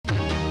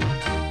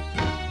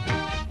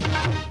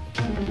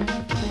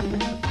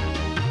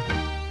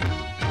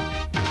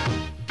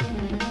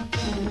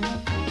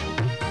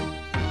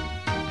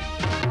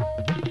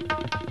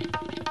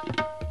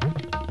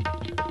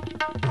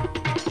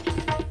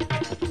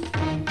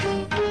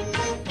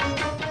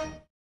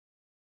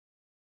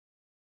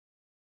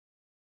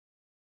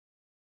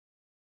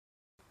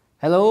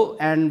Hello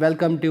and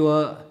welcome to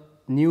a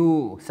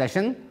new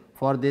session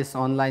for this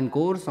online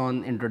course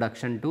on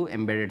Introduction to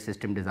Embedded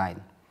System Design.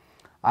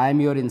 I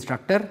am your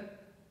instructor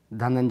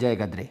Dhananjay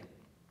Gadre.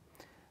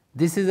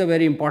 This is a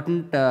very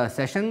important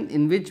session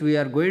in which we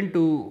are going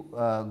to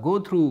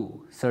go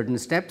through certain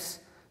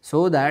steps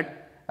so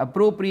that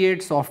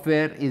appropriate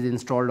software is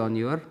installed on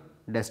your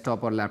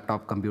desktop or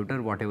laptop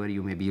computer, whatever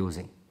you may be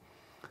using.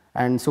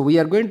 And so, we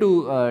are going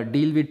to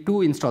deal with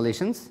two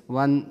installations.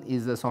 One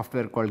is a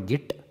software called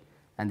Git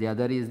and the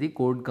other is the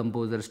Code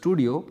Composer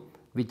Studio,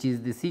 which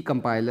is the C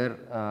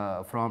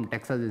compiler from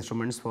Texas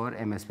Instruments for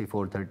MSP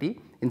 430.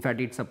 In fact,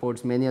 it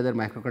supports many other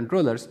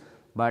microcontrollers,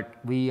 but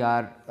we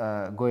are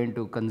going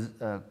to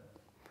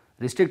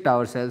restrict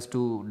ourselves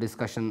to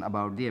discussion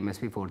about the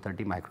MSP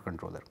 430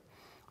 microcontroller.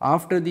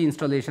 After the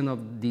installation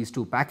of these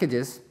two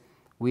packages,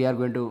 we are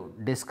going to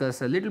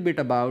discuss a little bit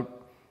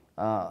about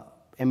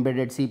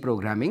embedded C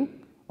programming.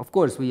 Of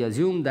course, we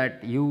assume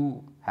that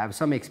you have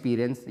some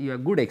experience, you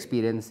have good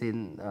experience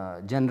in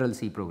general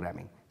C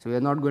programming. So, we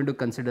are not going to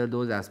consider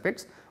those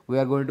aspects, we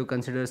are going to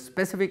consider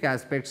specific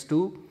aspects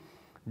to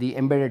the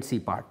embedded C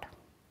part.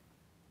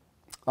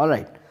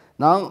 Alright.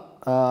 Now,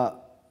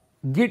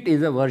 Git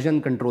is a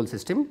version control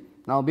system.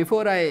 Now,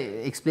 before I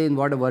explain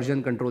what a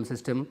version control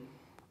system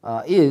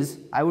is,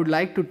 I would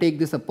like to take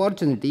this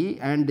opportunity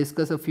and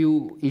discuss a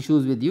few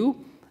issues with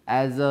you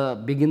as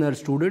a beginner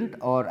student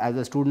or as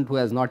a student who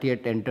has not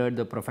yet entered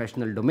the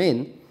professional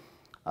domain.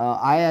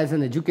 I as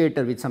an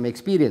educator with some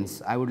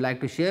experience, I would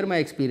like to share my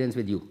experience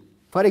with you.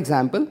 For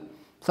example,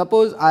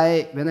 suppose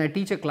when I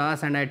teach a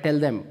class and I tell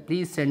them,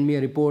 please send me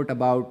a report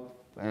about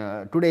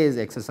today's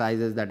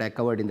exercises that I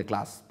covered in the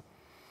class.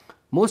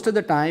 Most of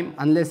the time,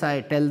 unless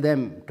I tell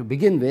them to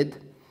begin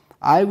with,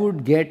 I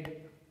would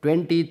get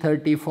 20,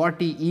 30,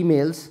 40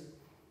 emails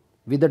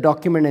with the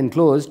document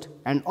enclosed,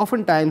 and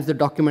oftentimes the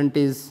document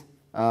is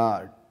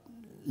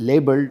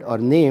labeled or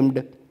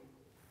named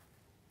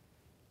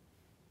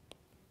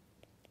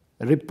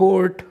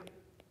report.doc.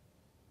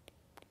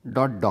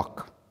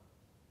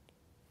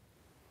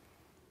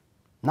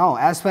 Now,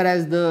 as far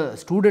as the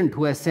student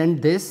who has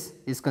sent this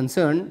is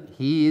concerned,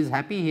 he is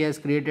happy, he has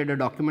created a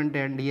document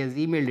and he has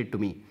emailed it to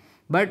me.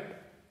 But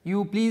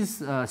you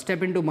please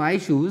step into my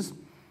shoes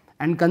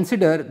and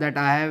consider that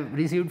I have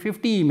received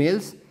 50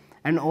 emails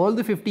and all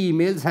the 50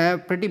 emails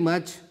have pretty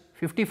much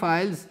 50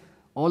 files,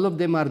 all of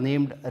them are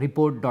named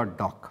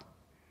report.doc.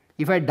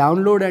 If I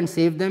download and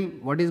save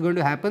them, what is going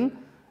to happen?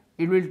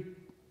 It will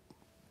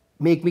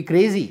make me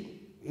crazy.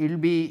 It will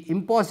be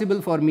impossible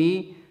for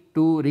me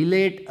to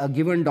relate a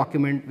given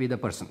document with a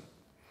person,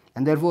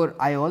 and therefore,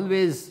 I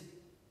always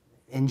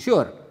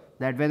ensure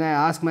that when I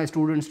ask my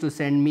students to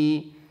send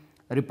me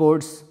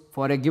reports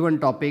for a given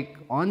topic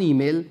on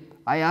email,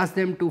 I ask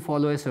them to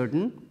follow a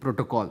certain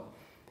protocol.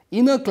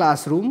 In a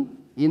classroom,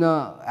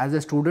 as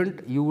a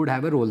student, you would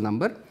have a roll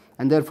number,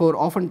 and therefore,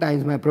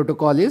 oftentimes my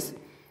protocol is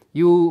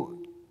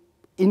you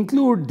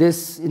include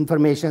this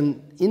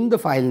information in the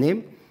file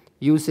name,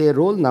 you say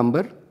roll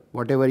number,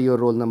 whatever your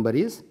roll number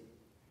is,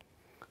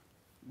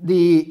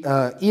 the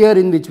year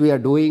in which we are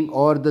doing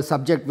or the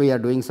subject we are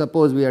doing.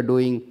 Suppose we are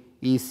doing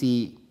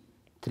EC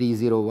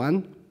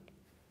 301,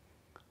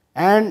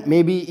 and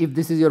maybe if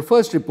this is your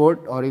first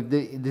report or if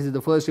this is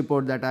the first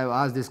report that I have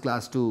asked this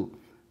class to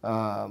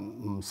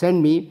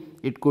send me,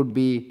 it could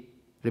be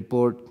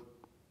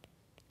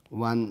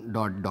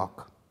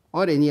report1.doc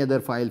or any other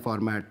file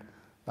format.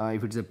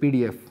 If it is a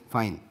PDF,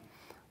 fine.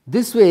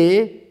 This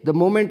way, the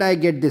moment I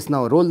get this,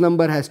 now roll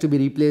number has to be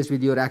replaced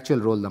with your actual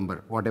roll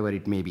number, whatever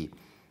it may be.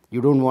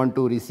 You do not want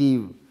to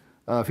receive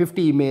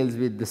 50 emails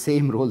with the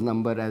same roll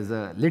number as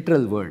a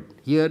literal word.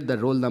 Here the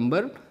roll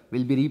number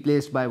will be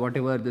replaced by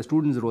whatever the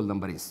student's roll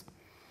number is.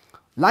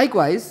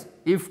 Likewise,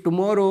 if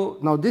tomorrow,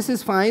 now this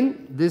is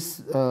fine,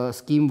 this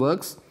scheme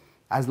works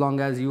as long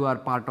as you are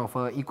part of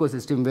an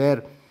ecosystem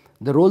where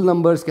the roll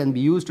numbers can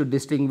be used to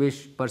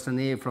distinguish person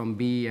A from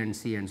B and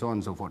C and so on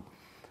and so forth.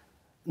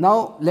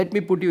 Now, let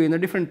me put you in a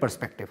different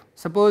perspective.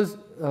 Suppose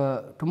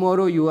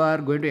tomorrow you are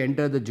going to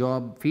enter the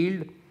job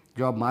field,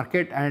 job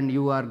market, and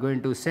you are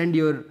going to send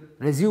your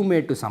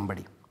resume to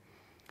somebody,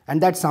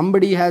 and that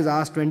somebody has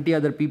asked 20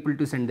 other people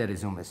to send their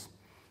resumes.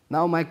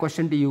 Now, my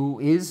question to you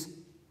is,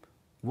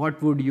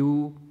 what would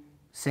you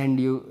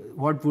send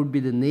what would be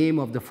the name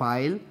of the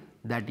file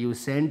that you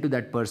send to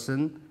that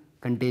person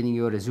containing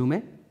your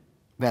resume?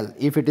 Well,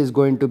 if it is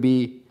going to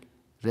be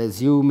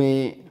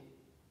resume.pdf,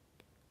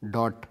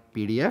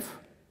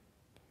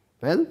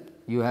 well,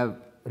 you have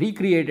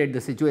recreated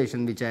the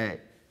situation which I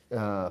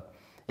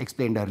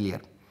explained earlier,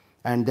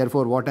 and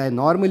therefore, what I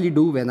normally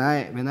do when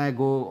I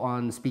go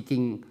on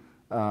speaking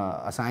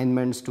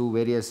assignments to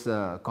various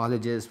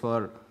colleges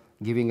for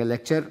giving a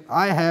lecture,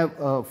 I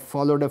have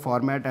followed a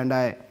format, and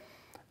I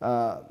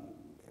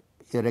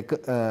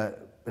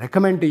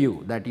recommend to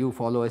you that you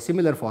follow a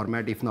similar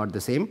format, if not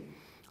the same.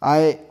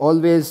 I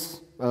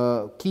always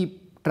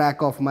keep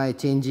track of my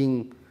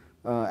changing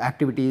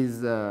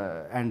activities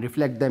and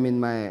reflect them in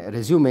my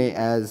resume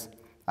as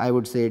I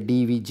would say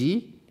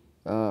DVG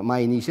my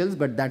initials,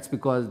 but that is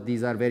because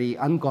these are very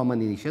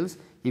uncommon initials.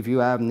 If you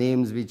have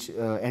names which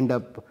end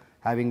up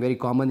having very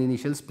common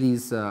initials,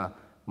 please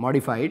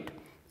modify it,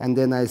 and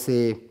then I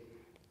say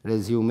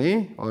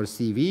resume or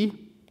CV,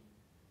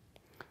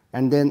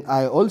 and then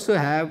I also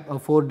have a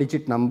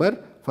 4-digit number.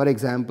 For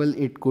example,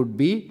 it could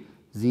be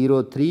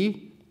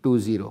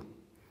 0320,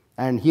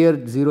 and here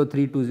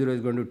 0320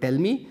 is going to tell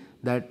me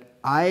that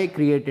I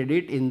created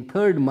it in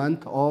 3rd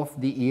month of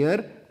the year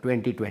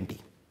 2020,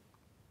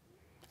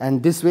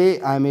 and this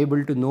way I am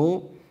able to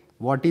know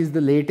what is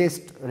the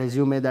latest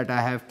resume that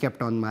I have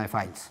kept on my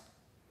files,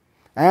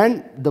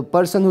 and the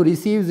person who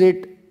receives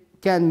it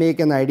can make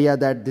an idea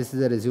that this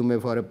is a resume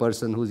for a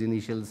person whose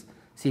initials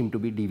seem to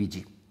be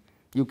DVG.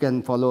 You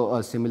can follow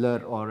a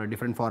similar or a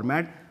different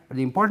format, but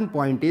the important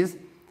point is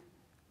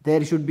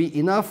there should be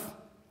enough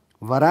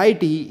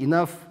variety,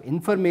 enough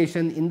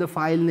information in the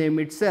file name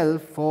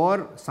itself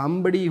for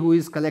somebody who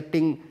is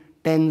collecting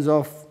tens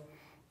of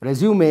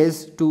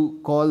resumes to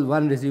call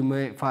one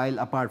resume file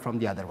apart from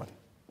the other one.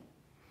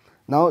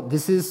 Now,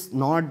 this is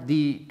not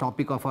the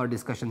topic of our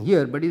discussion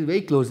here, but is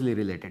very closely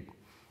related.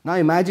 Now,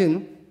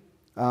 imagine,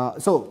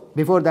 so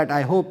before that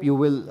I hope you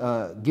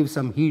will give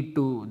some heed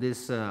to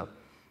this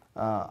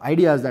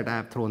ideas that I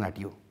have thrown at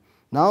you.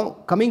 Now,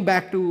 coming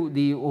back to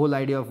the whole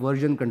idea of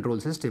version control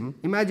system,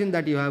 imagine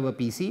that you have a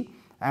PC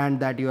and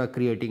that you are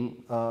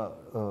creating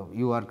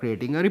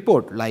a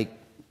report like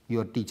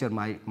your teacher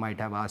might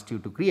have asked you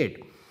to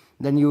create.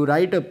 Then you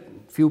write a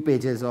few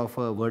pages of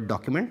a Word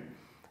document,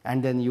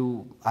 and then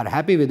you are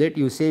happy with it,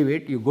 you save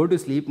it, you go to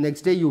sleep,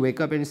 next day you wake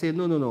up and say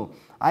no,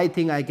 I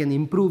think I can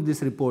improve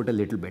this report a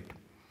little bit.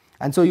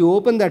 And so you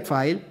open that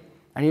file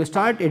and you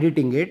start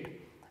editing it,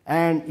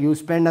 and you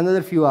spend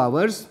another few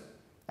hours,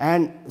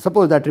 and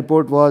suppose that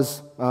report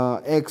was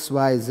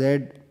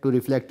XYZ to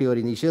reflect your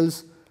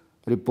initials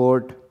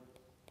report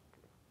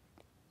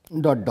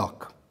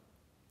 .doc,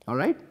 all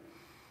right.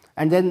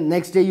 And then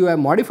next day you have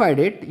modified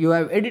it, you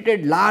have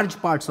edited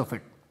large parts of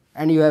it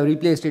and you have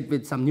replaced it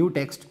with some new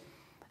text,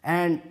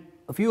 and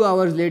a few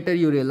hours later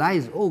you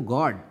realize, oh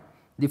God,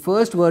 the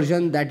first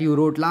version that you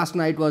wrote last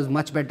night was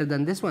much better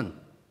than this one.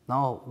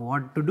 Now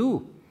what to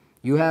do?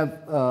 You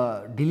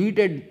have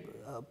deleted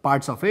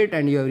parts of it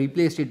and you have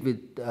replaced it with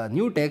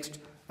new text,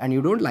 and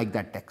you do not like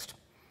that text.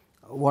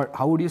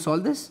 How would you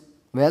solve this?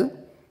 Well,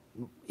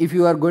 if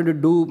you are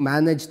going to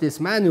manage this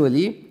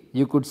manually,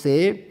 you could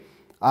say,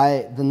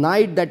 the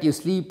night that you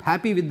sleep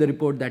happy with the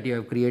report that you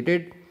have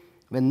created,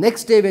 when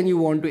next day when you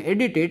want to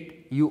edit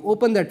it, you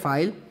open that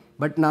file,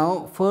 but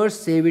now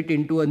first save it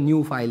into a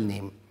new file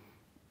name.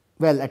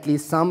 Well, at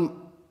least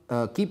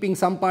keeping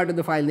some part of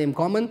the file name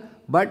common,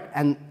 but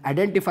an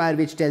identifier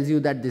which tells you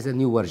that this is a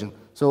new version.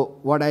 So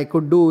what I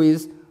could do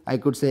is I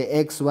could say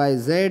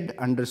XYZ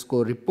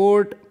underscore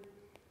report,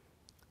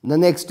 the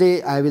next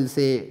day I will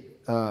say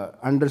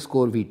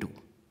underscore v2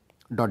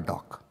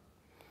 .doc.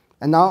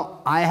 And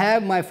now I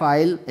have my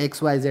file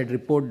XYZ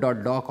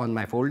report.doc on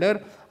my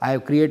folder. I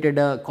have created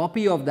a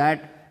copy of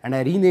that and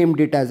I renamed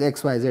it as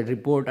XYZ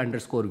report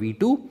underscore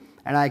v2,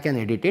 and I can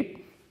edit it,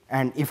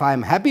 and if I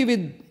am happy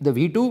with the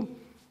v2,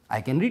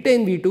 I can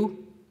retain v2.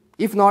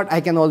 If not,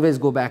 I can always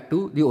go back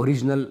to the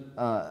original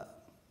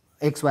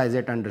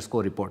XYZ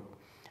underscore report,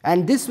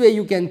 and this way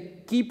you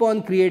can keep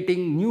on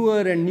creating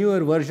newer and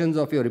newer versions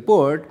of your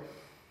report,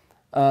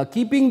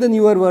 keeping the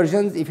newer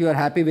versions if you are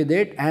happy with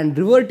it and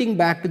reverting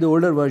back to the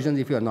older versions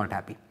if you are not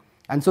happy.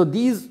 And so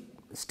these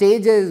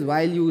stages,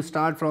 while you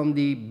start from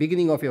the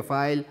beginning of your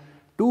file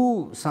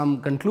to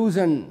some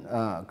conclusion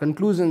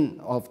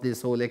of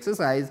this whole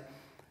exercise,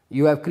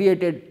 you have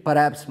created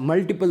perhaps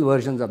multiple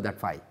versions of that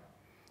file,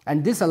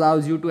 and this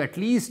allows you to at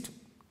least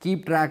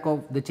keep track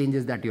of the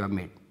changes that you have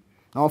made.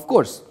 Now, of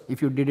course,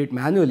 if you did it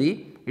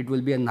manually, it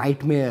will be a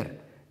nightmare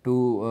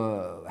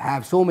to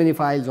have so many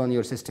files on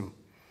your system.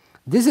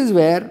 This is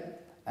where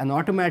an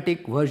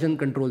automatic version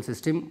control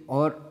system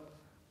or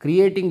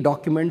creating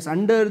documents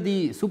under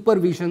the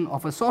supervision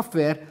of a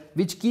software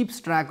which keeps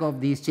track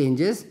of these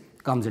changes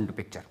comes into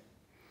picture.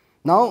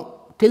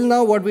 Now, till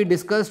now what we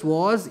discussed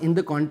was in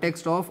the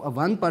context of a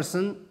one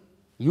person,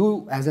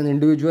 you as an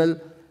individual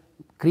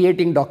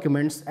creating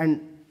documents,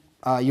 and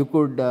you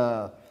could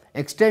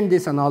extend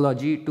this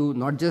analogy to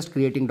not just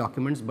creating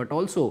documents, but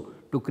also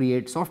to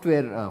create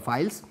software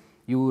files.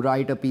 You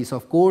write a piece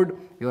of code,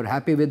 you are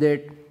happy with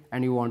it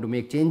and you want to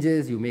make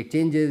changes, you make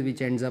changes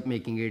which ends up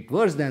making it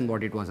worse than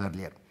what it was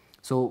earlier.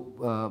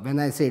 So, when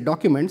I say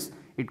documents,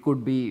 it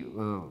could be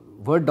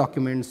Word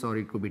documents, or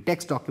it could be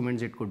text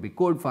documents, it could be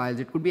code files,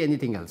 it could be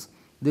anything else.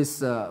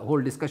 This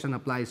whole discussion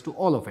applies to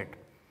all of it.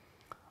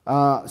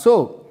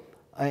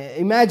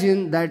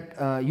 Imagine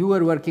that you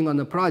were working on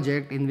a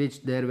project in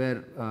which there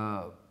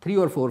were 3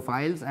 or 4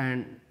 files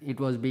and it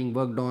was being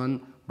worked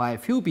on by a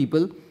few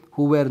people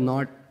who were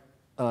not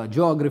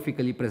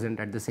geographically present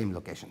at the same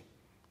location.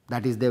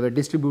 That is, they were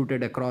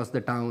distributed across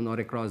the town or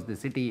across the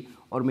city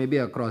or maybe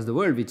across the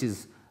world, which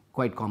is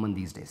quite common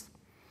these days.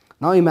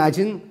 Now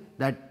imagine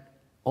that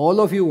all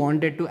of you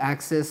wanted to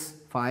access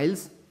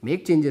files,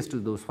 make changes to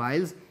those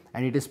files,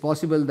 and it is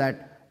possible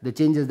that the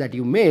changes that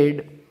you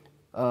made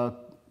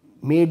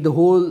made the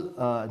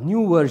whole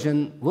new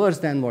version worse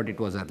than what it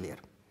was earlier.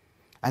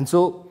 And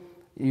so,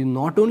 you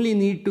not only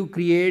need to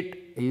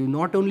create, you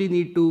not only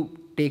need to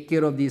take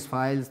care of these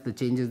files, the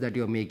changes that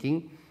you are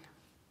making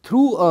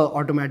through a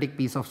automatic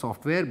piece of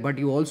software, but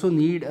you also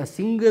need a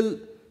single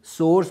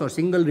source or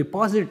single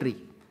repository,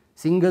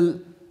 single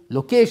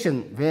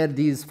location where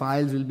these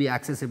files will be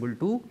accessible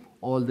to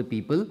all the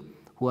people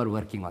who are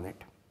working on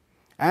it.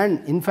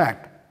 And in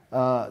fact,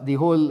 the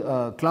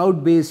whole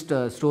cloud based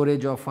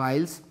storage of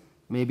files,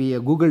 maybe a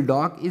Google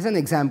Doc is an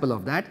example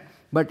of that,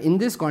 but in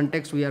this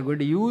context we are going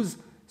to use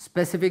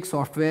specific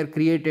software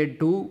created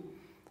to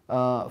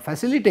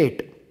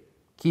facilitate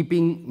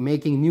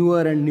making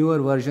newer and newer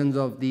versions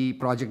of the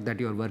project that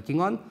you are working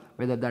on,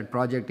 whether that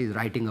project is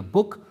writing a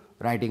book,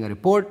 writing a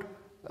report,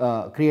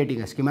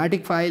 creating a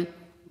schematic file,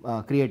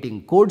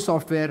 creating code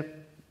software,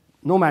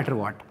 no matter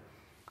what.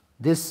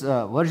 This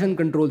version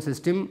control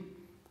system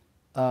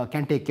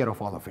can take care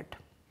of all of it.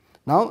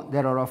 Now,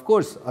 there are of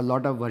course a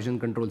lot of version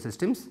control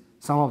systems,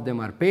 some of them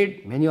are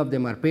paid, many of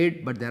them are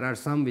paid, but there are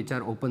some which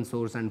are open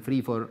source and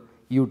free for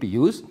you to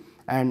use,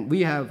 and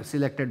we have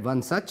selected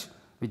one such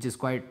which is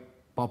quite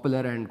popular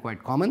and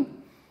quite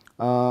common,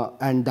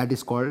 and that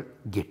is called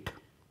Git.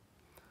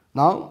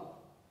 Now,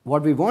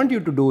 what we want you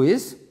to do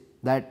is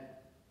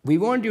that we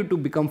want you to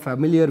become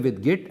familiar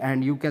with Git,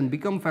 and you can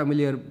become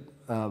familiar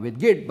with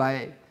Git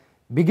by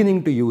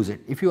beginning to use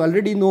it. If you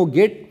already know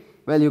Git,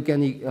 well, you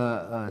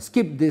can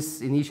skip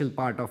this initial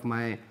part of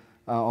my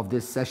of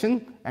this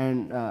session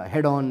and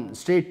head on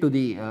straight to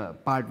the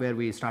part where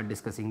we start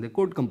discussing the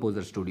Code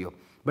Composer Studio.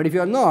 But if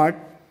you are not,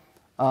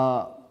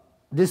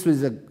 this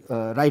is a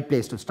right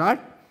place to start.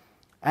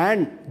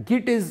 And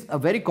Git is a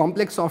very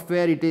complex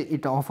software.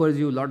 It offers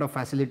you a lot of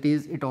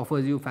facilities. It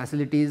offers you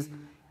facilities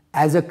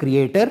as a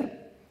creator,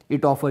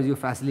 it offers you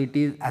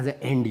facilities as an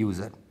end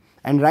user.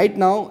 And right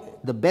now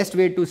the best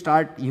way to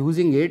start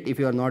using it, if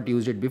you have not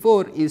used it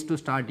before, is to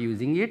start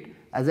using it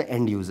as an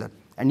end user.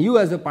 And you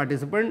as a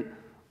participant,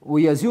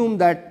 we assume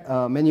that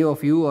many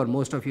of you or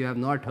most of you have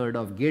not heard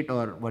of Git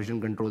or version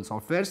control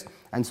softwares,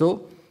 and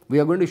so we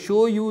are going to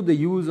show you the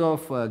use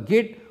of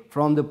Git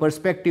from the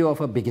perspective of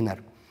a beginner.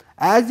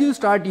 As you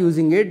start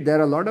using it, there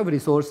are a lot of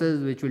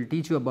resources which will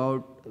teach you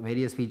about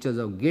various features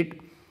of Git,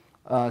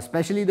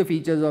 especially the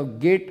features of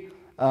Git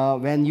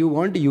when you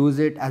want to use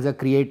it as a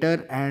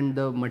creator and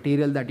the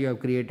material that you have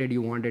created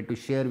you wanted to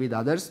share with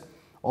others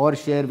or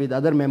share with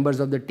other members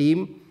of the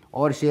team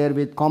or share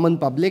with common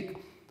public,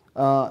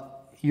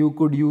 you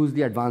could use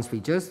the advanced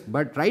features.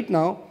 But right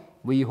now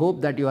we hope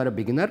that you are a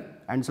beginner,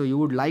 and so we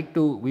would like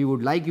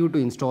you to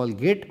install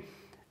Git,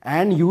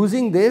 and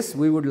using this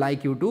we would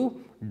like you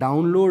to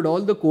download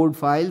all the code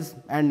files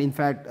and in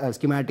fact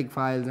schematic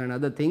files and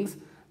other things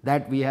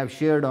that we have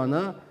shared on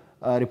a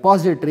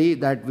repository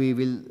that we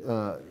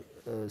will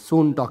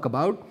soon talk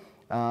about,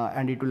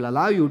 and it will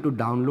allow you to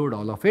download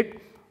all of it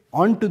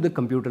onto the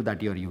computer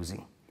that you are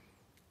using.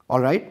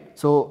 Alright.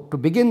 So, to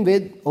begin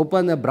with,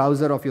 open a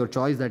browser of your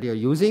choice that you are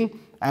using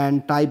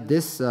and type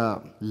this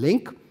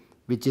link,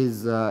 which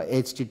is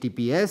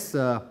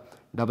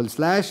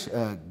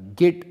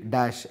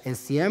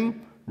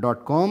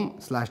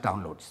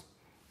https://git-scm.com/downloads.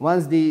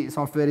 Once the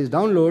software is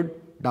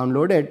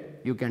downloaded,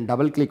 you can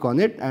double click on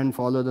it and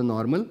follow the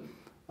normal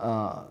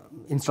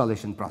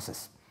installation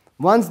process.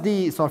 Once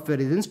the software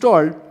is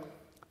installed,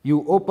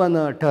 you open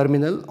a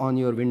terminal on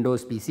your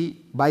Windows PC.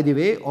 By the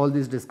way, all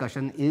this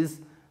discussion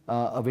is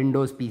a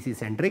Windows PC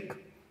centric.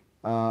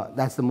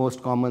 That is the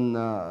most common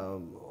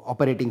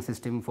operating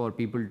system for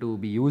people to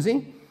be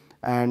using,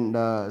 and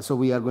so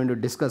we are going to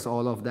discuss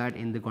all of that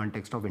in the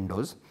context of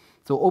Windows.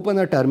 So, open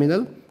a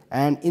terminal,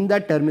 and in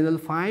that terminal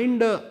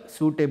create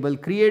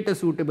a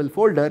suitable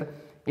folder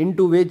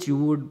into which you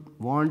would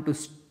want to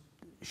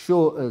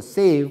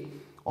save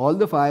all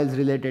the files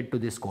related to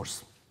this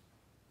course.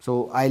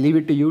 So, I leave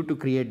it to you to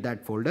create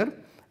that folder,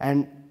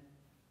 and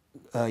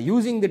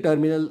using the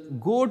terminal,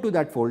 go to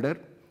that folder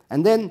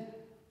and then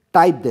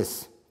type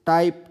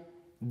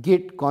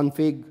git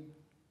config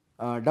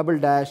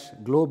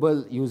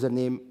 --global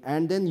username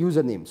and then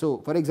username. So,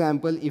 for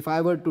example, if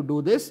I were to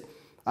do this,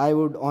 I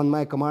would, on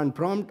my command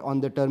prompt on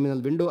the terminal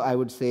window, I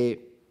would say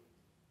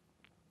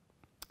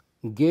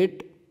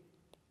git,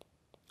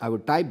 I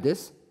would type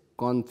this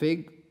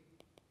config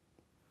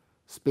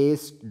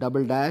space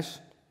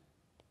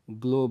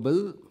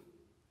 --global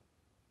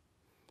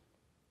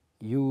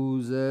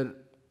user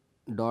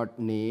dot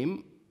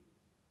name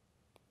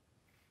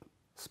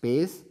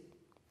space,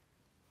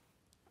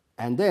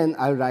 and then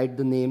I will write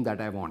the name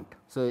that I want.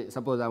 So,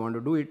 suppose I want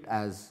to do it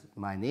as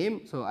my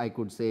name. So, I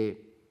could say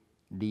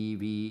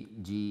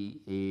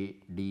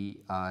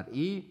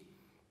DVGADRE,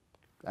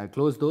 I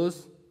close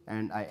those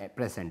and I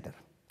press enter.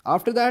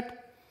 After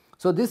that,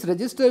 so this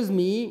registers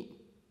me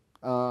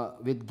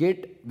with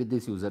Git with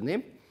this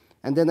username,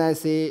 and then I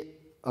say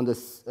on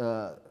this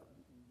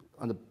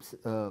on the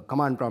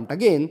command prompt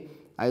again,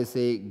 I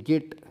say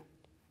git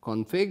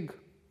config,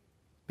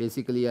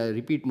 basically I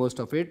repeat most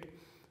of it,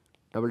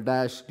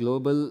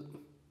 --global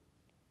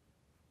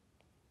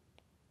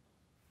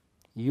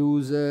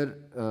user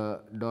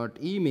dot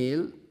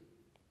email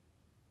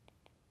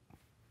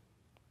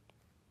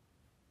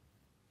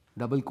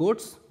double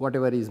quotes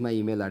whatever is my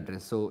email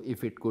address. So,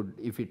 if it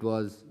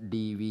was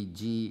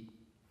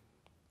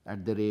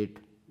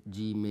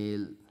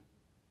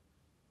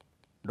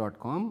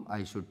dvg@gmail.com,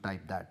 I should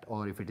type that,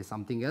 or if it is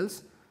something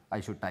else I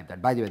should type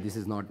that. By the way, this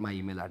is not my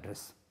email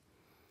address.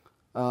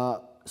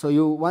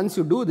 So, once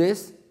you do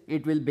this,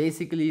 it will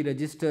basically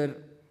register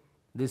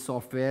this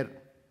software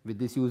with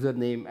this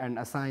username and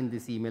assign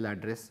this email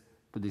address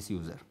to this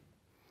user.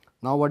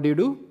 Now, what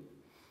do?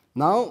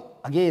 Now,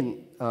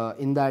 again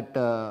in that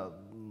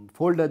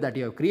folder that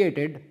you have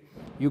created,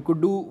 you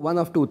could do one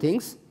of two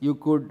things. You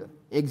could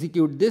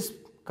execute this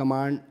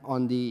command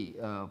on the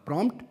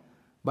prompt,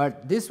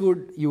 but this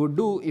you would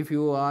do if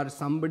you are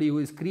somebody who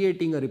is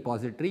creating a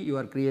repository, you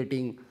are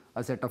creating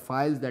a set of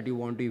files that you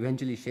want to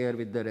eventually share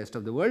with the rest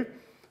of the world.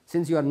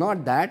 Since you are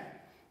not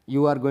that,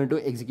 you are going to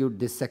execute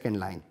this second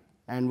line,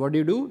 and what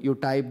do? You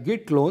type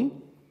git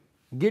clone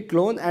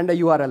and a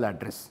URL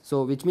address.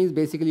 So, which means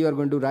basically you are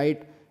going to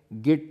write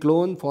git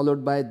clone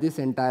followed by this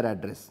entire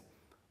address,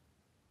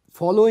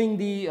 following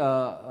the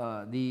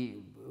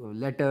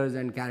letters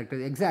and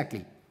characters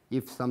exactly.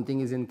 If something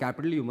is in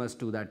capital, you must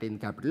do that in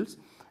capitals,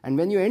 and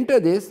when you enter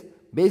this,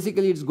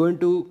 basically it is going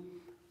to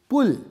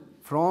pull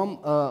from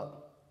a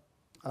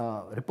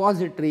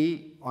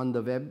repository on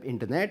the web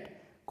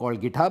internet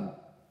called GitHub.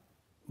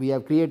 We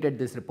have created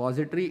this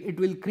repository. It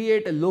will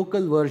create a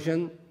local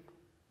version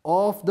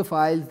of the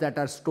files that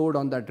are stored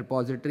on that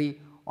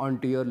repository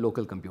onto your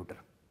local computer,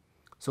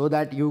 so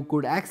that you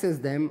could access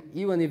them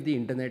even if the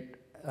internet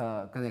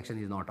connection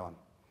is not on.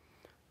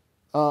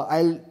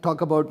 I will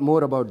talk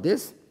more about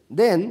this.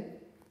 Then,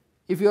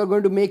 if you are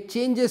going to make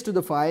changes to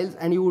the files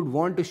and you would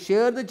want to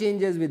share the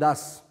changes with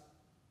us,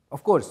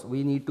 of course,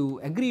 we need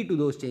to agree to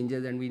those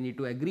changes and we need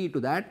to agree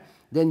to that,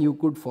 then you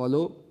could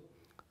follow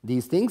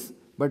these things,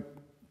 but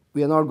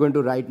we are not going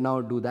to right now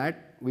do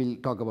that. We will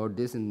talk about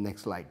this in the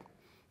next slide.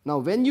 Now,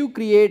 when you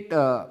create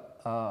a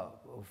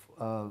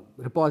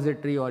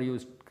repository or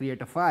you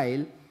create a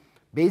file,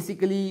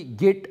 basically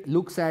Git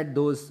looks at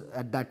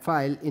that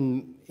file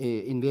in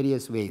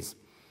various ways.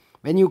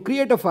 When you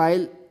create a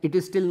file, it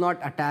is still not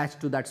attached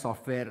to that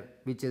software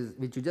which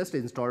you just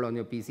installed on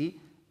your PC,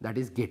 that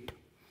is Git.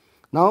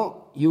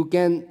 Now, you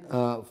can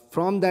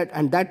from that,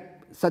 and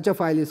such a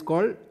file is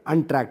called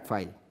untracked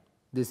file.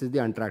 This is the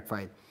untracked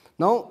file.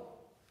 Now,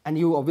 and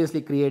you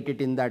obviously create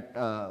it in that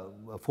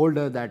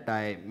folder that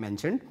I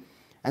mentioned,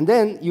 and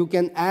then you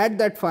can add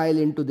that file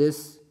into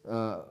this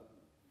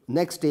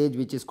next stage,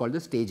 which is called the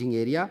staging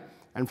area,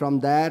 and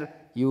from there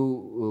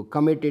you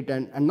commit it,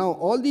 and now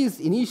all these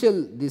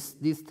initial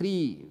these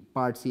three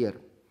parts here,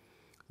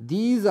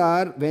 these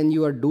are when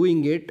you are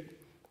doing it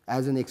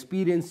as an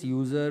experienced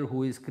user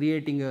who is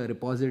creating a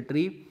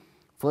repository.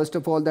 First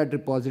of all, that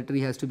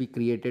repository has to be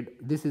created.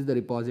 This is the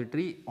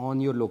repository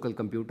on your local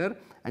computer,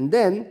 and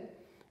then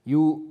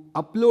you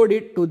upload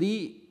it to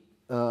the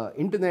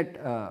internet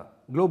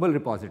global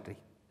repository.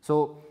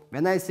 So,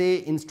 when I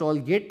say install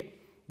Git,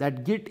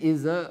 that Git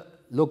is a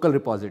local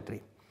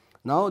repository.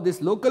 Now,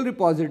 this local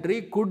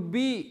repository could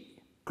be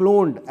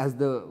cloned, as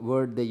the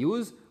word they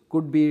use,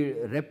 could be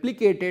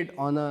replicated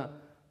on a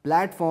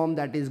platform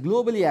that is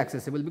globally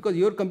accessible, because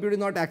your computer is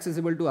not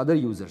accessible to other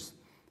users.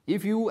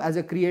 If you as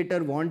a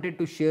creator wanted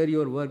to share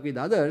your work with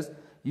others,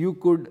 you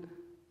could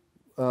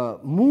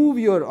move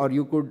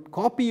you could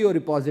copy your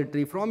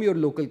repository from your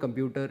local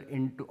computer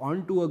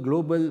onto a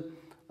global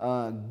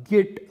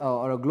Git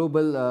or a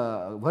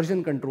global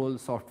version control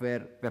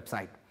software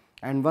website,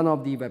 and one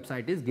of the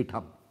website is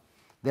GitHub.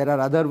 There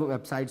are other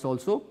websites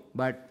also,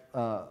 but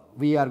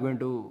we are going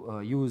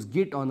to use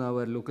Git on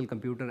our local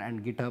computer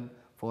and GitHub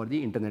for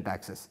the internet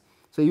access.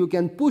 So, you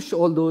can push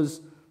all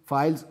those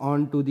files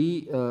onto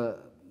the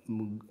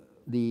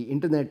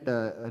internet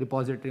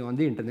repository on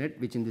the internet,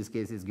 which in this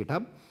case is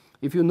GitHub.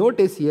 If you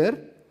notice here,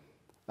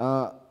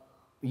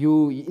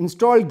 you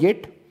installed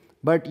Git,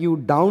 but you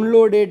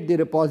downloaded the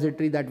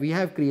repository that we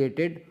have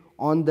created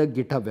on the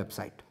GitHub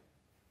website.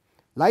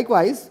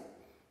 Likewise,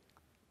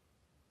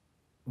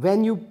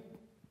 when you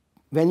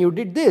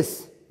did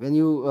this, when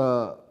you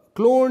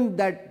cloned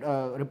that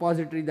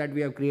repository that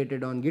we have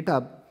created on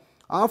GitHub,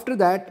 after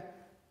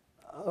that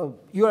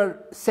you are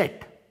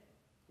set.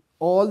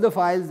 All the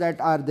files that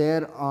are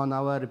there on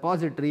our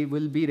repository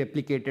will be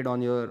replicated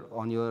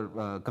on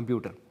your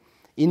computer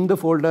in the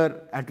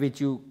folder at which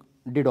you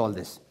did all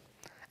this,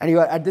 and you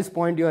are at this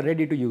point you are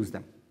ready to use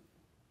them.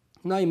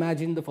 Now,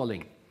 imagine the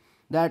following,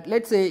 that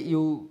let us say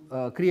you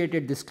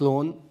created this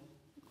clone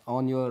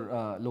on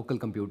your local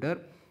computer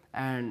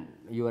and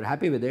you are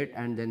happy with it,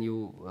 and then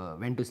you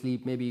went to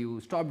sleep. Maybe you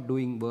stopped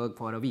doing work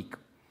for a week,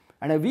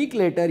 and a week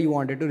later you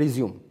wanted to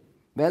resume.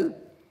 Well,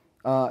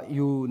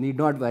 you need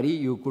not worry,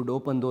 you could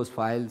open those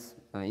files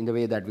in the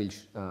way that we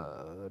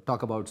will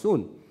talk about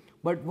soon.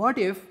 But what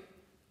if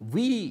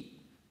we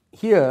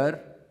here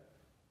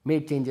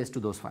made changes to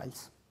those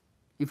files?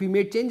 If we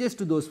made changes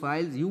to those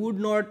files, you would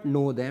not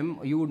know them,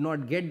 you would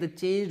not get the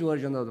changed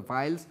version of the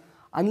files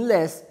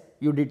unless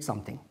you did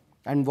something.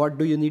 And what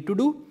do you need to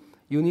do?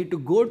 You need to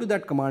go to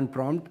that command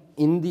prompt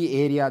in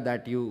the area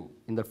that you,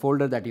 in the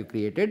folder that you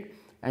created,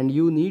 and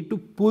you need to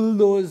pull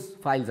those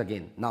files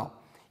again. Now,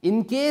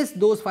 in case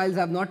those files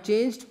have not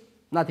changed,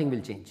 nothing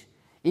will change.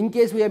 In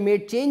case we have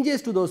made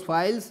changes to those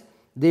files,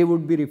 they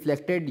would be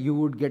reflected, you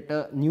would get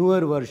a newer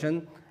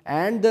version,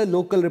 and the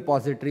local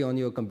repository on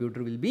your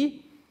computer will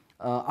be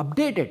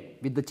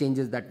updated with the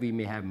changes that we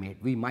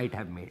might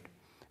have made.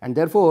 And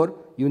therefore,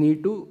 you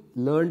need to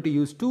learn to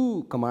use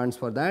two commands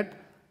for that.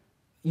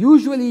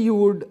 Usually you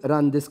would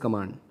run this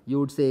command, you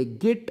would say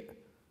git,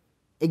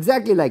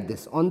 exactly like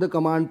this. On the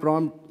command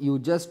prompt you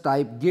just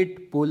type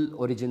git pull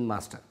origin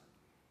master.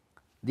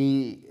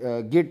 The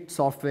Git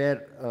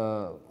software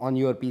on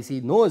your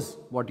PC knows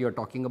what you are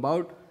talking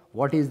about,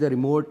 what is the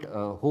remote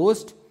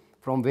host,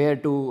 from where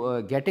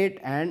to get it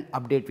and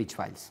update which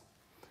files.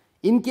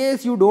 In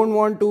case you do not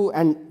want to,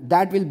 and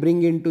that will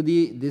bring into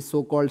this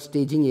so called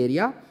staging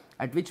area,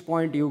 at which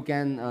point you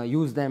can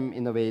use them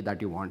in the way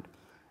that you want.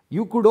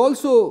 You could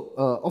also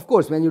of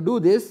course, when you do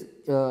this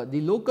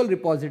the local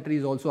repository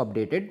is also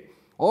updated,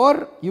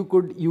 or you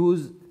could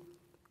use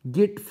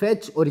git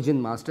fetch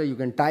origin master. You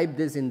can type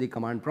this in the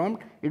command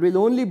prompt, it will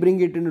only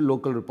bring it into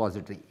local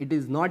repository. It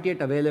is not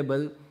yet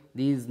available,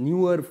 these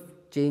newer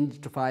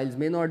changed files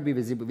may not be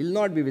visible, will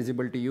not be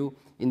visible to you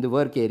in the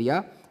work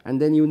area,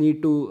 and then you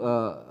need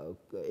to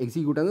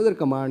execute another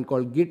command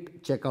called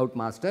git checkout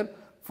master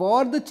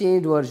for the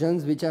changed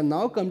versions which have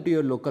now come to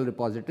your local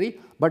repository,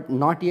 but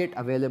not yet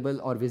available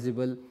or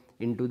visible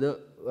into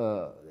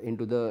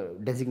the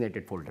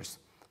designated folders.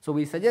 So,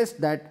 we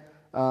suggest that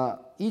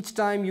each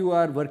time you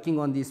are working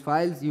on these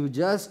files, you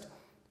just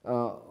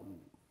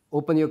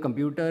open your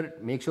computer,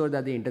 make sure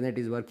that the internet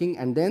is working,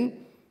 and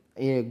then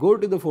go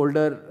to the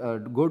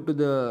folder,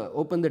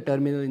 open the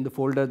terminal in the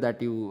folder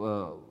that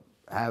you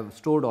have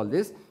stored all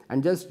this,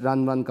 and just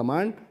run one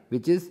command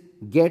which is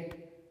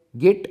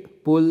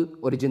git pull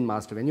origin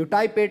master. When you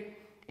type it,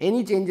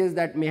 any changes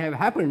that may have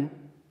happened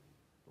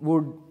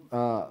would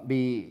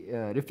be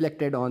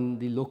reflected on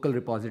the local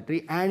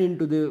repository and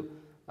into the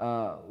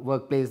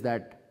workplace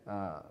that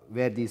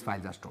where these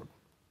files are stored.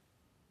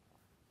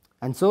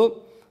 And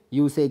so,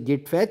 you say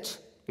git fetch,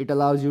 it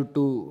allows you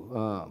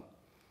to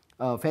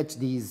fetch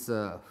these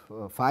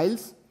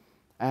files,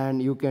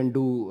 and you can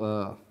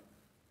do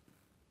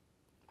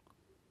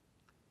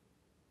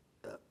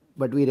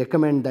but we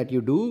recommend that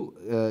you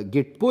do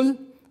git pull,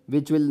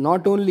 which will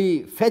not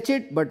only fetch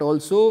it, but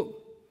also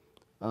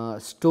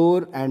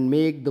store and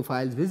make the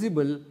files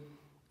visible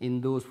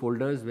in those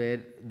folders where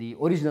the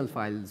original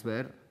files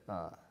were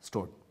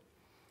stored.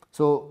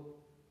 So,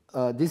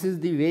 this is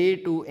the way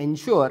to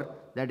ensure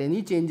that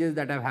any changes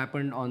that have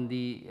happened on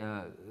the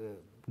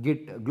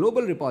Git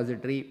global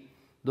repository,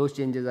 those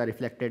changes are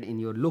reflected in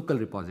your local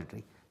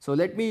repository. So,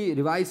 let me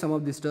revise some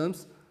of these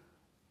terms.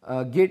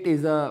 Git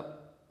is a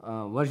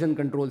version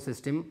control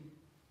system.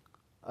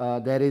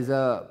 There is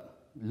a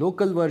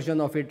local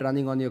version of it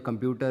running on your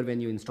computer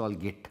when you install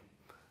Git.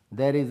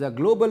 There is a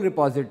global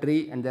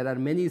repository, and there are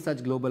many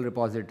such global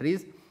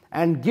repositories,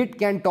 and Git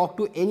can talk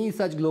to any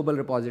such global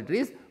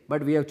repositories,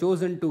 but we have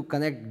chosen to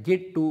connect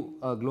Git to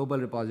a global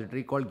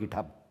repository called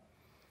GitHub.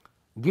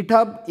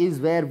 GitHub is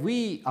where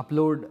we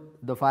upload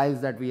the files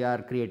that we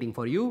are creating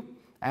for you,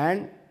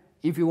 and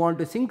if you want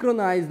to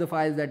synchronize the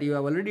files that you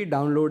have already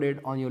downloaded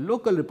on your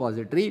local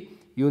repository,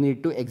 you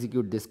need to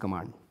execute this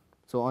command.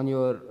 So, on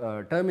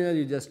your terminal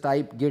you just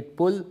type git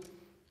pull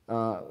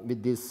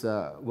with this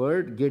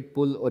word git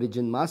pull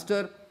origin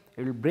master.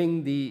 It will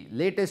bring the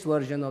latest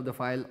version of the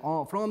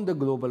file from the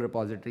global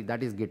repository,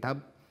 that is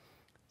GitHub.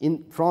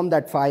 From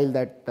that file,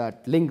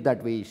 that link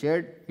that we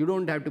shared, you do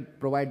not have to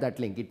provide that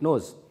link, it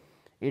knows.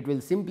 It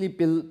will simply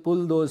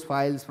pull those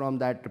files from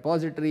that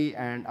repository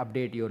and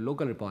update your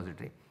local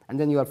repository, and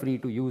then you are free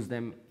to use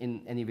them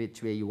in any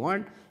which way you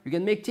want. You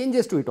can make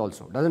changes to it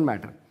also, does not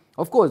matter.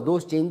 Of course,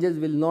 those changes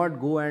will not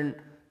go and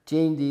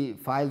change the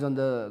files on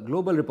the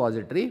global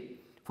repository.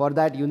 For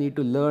that you need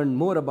to learn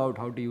more about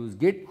how to use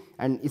Git,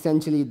 and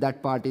essentially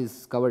that part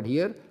is covered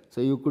here.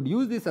 So, you could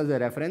use this as a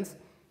reference,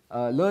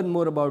 learn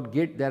more about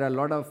Git. There are a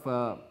lot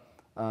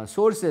of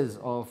sources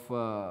of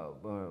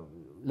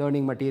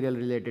learning material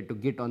related to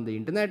Git on the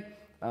internet.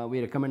 We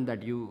recommend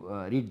that you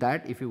read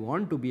that if you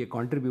want to be a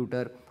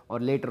contributor, or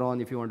later on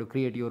if you want to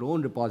create your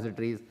own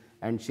repositories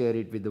and share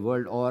it with the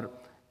world, or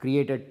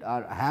create it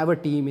or have a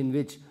team in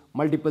which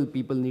multiple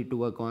people need to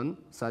work on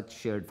such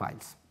shared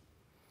files.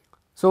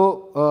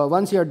 So,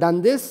 once you have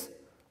done this,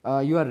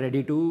 you are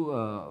ready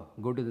to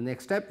go to the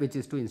next step, which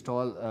is to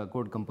install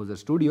Code Composer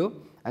Studio.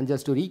 And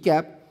just to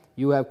recap,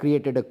 you have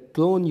created a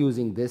clone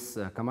using this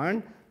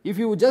command. If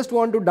you just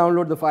want to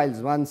download the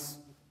files once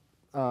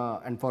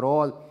and for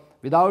all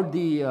without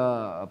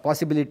the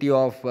possibility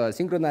of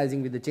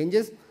synchronizing with the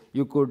changes,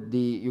 you could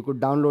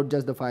download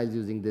just the files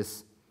using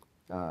this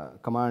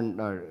command,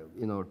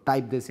 or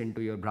type this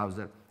into your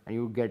browser, and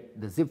you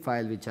get the zip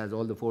file which has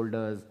all the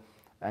folders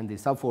and the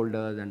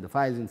subfolders and the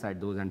files inside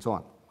those and so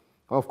on.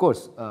 Of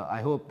course,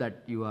 I hope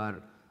that you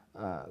are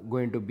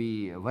going to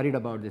be worried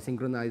about the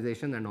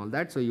synchronization and all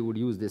that, so you would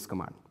use this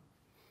command.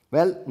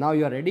 Well, now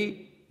you are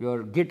ready,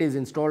 your Git is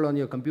installed on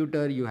your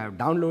computer, you have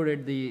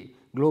downloaded the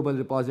global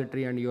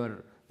repository, and you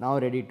are now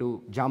ready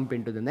to jump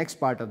into the next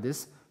part of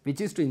this,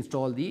 which is to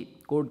install the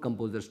Code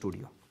Composer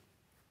Studio.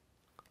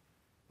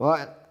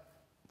 Well,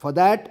 for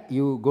that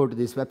you go to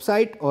this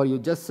website, or you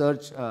just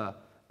search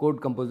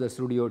Code Composer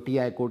Studio,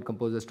 TI Code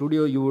Composer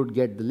Studio, you would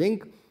get the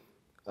link.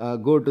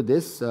 Go to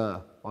this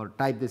or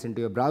type this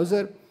into your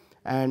browser,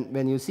 and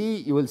when you see,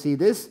 you will see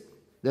this.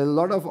 There are a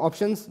lot of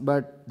options,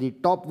 but the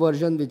top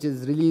version, which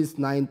is release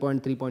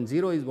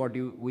 9.3.0, is what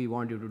we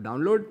want you to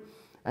download,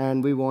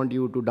 and we want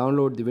you to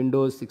download the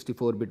Windows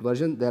 64-bit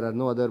version. There are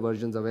no other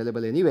versions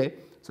available anyway,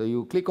 so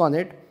you click on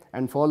it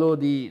and follow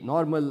the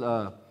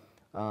normal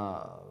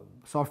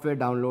software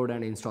download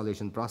and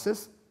installation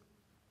process.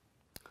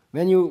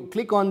 When you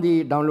click on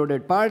the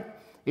downloaded part,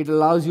 it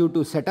allows you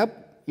to set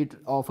up. It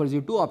offers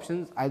you two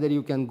options: either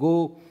you can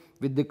go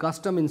with the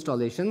custom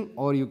installation,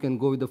 or you can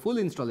go with the full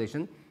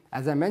installation.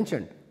 As I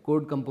mentioned,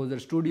 Code Composer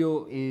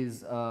Studio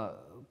is a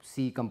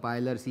C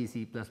compiler,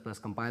 C++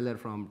 compiler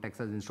from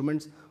Texas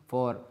Instruments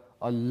for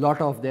a lot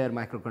of their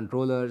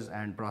microcontrollers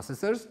and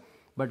processors.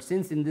 But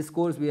since in this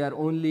course we are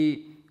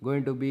only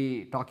going to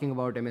be talking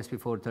about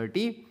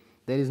MSP430,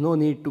 there is no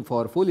need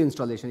for full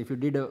installation.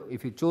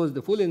 If you chose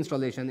the full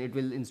installation, it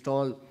will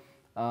install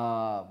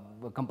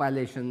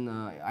compilation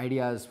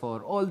ideas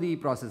for all the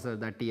processors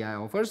that TI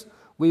offers.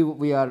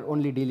 We are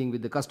only dealing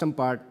with the custom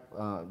part,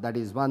 that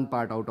is one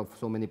part out of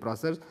so many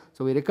processors.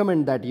 So, we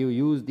recommend that you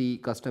use the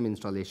custom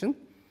installation.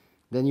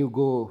 Then you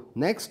go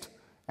next,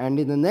 and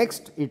in the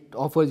next it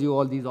offers you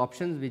all these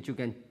options which you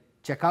can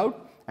check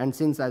out, and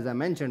since, as I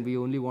mentioned, we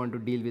only want to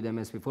deal with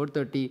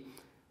MSP430,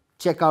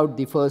 check out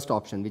the first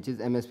option, which is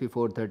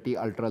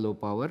MSP430 ultra low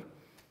power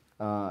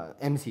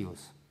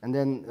MCUs, and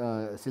then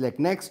select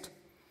next,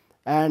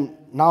 and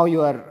now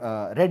you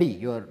are ready.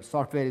 Your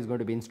software is going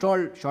to be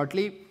installed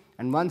shortly,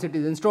 and once it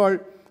is installed,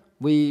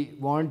 we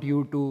want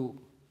you to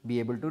be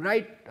able to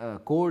write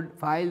code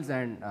files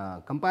and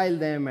compile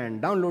them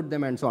and download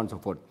them and so on and so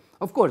forth.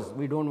 Of course,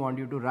 we do not want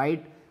you to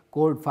write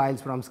code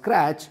files from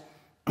scratch.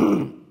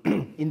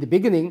 In the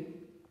beginning,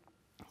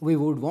 we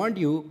would want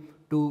you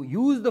to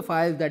use the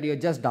files that you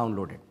have just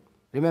downloaded.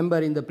 Remember,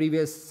 in the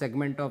previous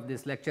segment of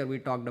this lecture, we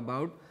talked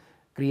about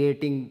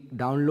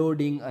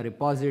downloading a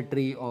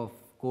repository of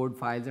code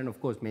files and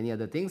of course many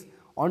other things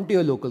onto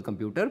your local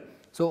computer.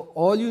 So,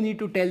 all you need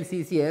to tell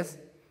CCS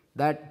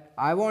that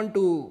I want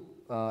to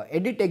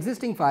edit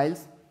existing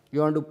files,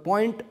 you want to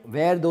point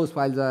where those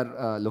files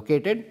are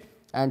located,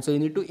 and so you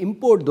need to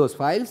import those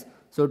files.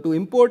 So, to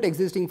import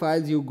existing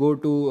files, you go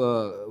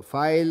to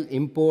file,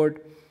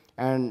 import,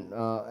 and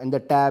in the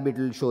tab it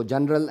will show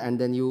general, and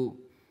then you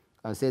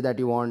say that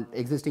you want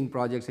existing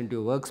projects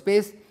into your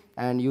workspace,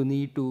 and you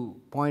need to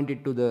point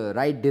it to the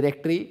right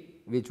directory,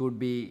 which would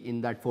be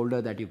in that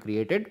folder that you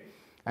created.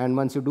 And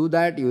once you do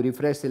that, you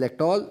refresh, select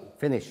all,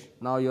 finish.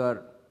 Now you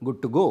are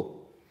good to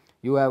go.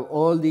 You have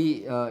all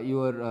the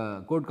your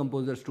Code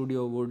Composer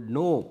Studio would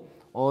know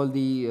all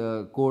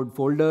the code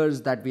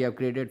folders that we have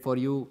created for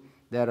you.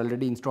 They are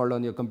already installed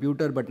on your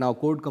computer, but now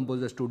Code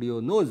Composer Studio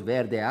knows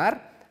where they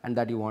are and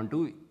that you want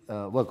to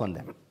work on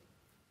them.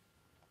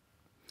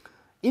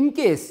 In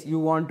case you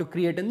want to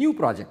create a new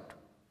project,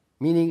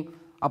 meaning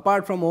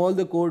apart from all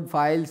the code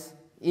files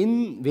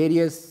in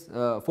various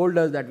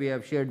folders that we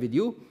have shared with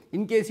you,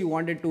 in case you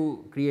wanted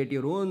to create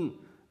your own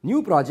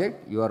new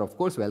project, you are of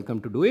course welcome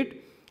to do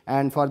it,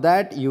 and for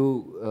that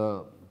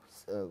you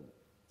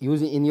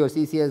using in your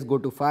CCS, go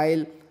to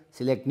file,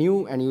 select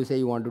new, and you say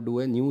you want to do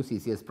a new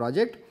CCS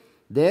project.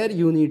 There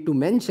you need to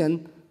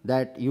mention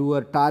that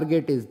your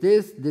target is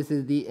this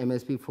is the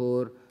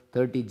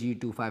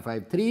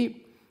MSP430G2553,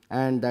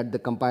 and that the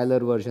compiler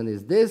version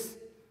is this,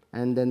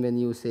 and then when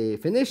you say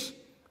finish,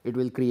 it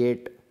will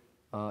create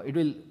it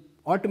will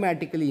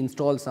automatically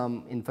install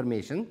some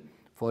information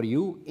for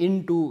you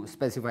into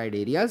specified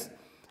areas.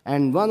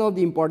 And one of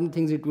the important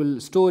things it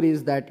will store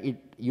is that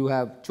you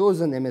have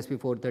chosen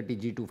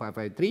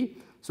MSP430G2553.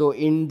 So,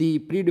 in the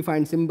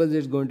predefined symbols it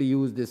is going to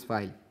use this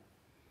file,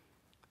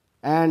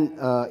 and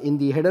in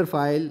the header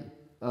file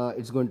it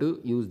is going to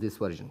use this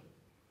version.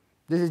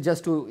 This is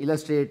just to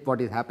illustrate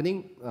what is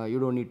happening. You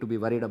do not need to be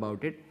worried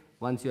about it.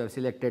 Once you have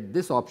selected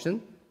this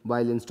option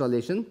while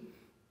installation,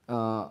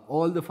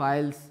 all the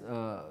files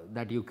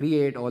that you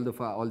create, all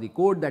the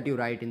code that you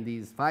write in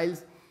these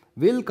files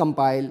will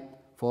compile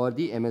for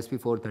the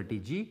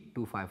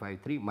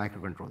MSP430G2553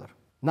 microcontroller.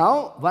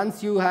 Now,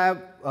 once you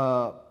have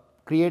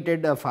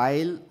created a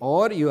file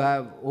or you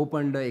have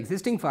opened the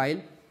existing file,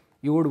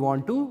 you would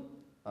want to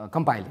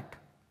compile it.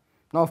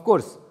 Now, of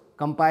course,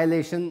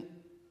 compilation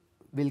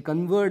will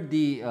convert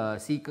the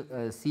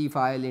C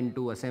file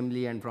into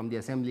assembly, and from the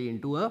assembly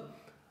into a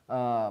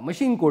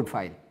machine code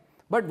file.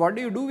 But what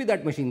do you do with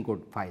that machine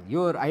code file?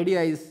 Your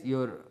idea is,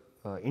 your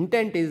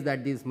intent is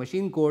that this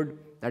machine code,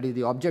 that is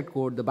the object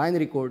code, the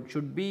binary code,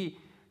 should be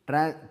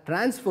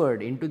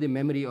transferred into the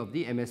memory of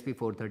the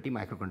MSP430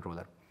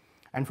 microcontroller.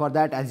 And for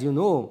that, as you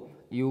know,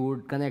 you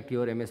would connect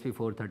your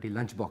MSP430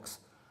 lunchbox.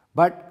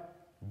 But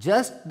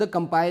just the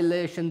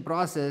compilation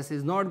process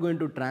is not going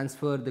to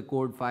transfer the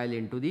code file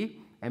into the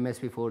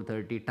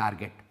MSP430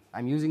 target. I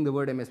am using the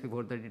word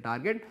MSP430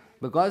 target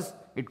because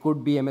it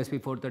could be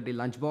MSP430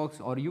 lunchbox,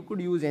 or you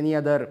could use any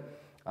other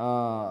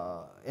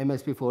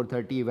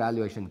MSP430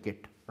 evaluation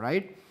kit,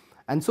 right.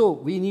 And so,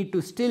 we need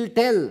to still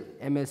tell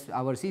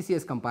our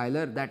CCS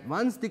compiler that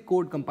once the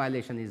code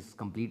compilation is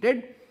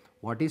completed,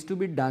 what is to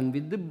be done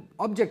with the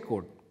object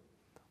code.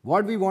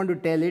 What we want to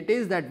tell it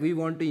is that we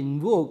want to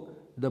invoke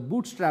the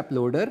bootstrap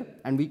loader,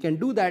 and we can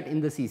do that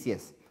in the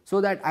CCS. So,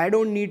 that I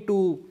do not need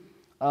to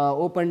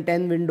open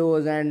 10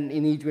 windows and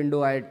in each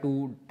window I have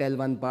to tell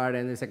one part,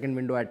 and the second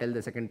window I tell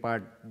the second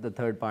part, the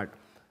third part.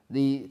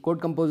 The Code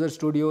Composer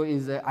Studio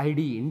is a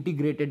ID,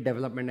 integrated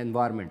development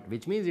environment,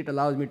 which means it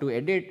allows me to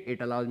edit,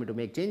 it allows me to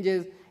make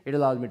changes, it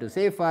allows me to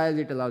save files,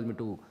 it allows me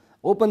to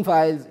open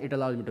files, it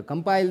allows me to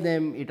compile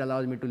them, it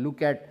allows me to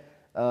look at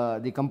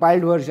the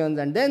compiled versions,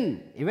 and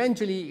then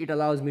eventually it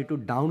allows me to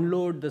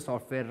download the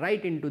software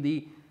right into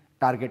the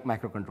target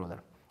microcontroller.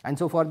 And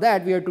so, for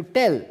that we have to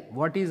tell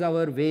what is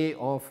our way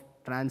of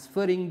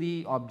transferring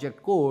the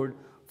object code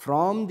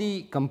from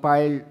the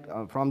compiled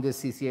from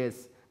this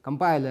CCS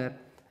compiler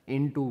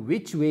into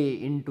which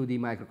way into the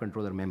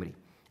microcontroller memory.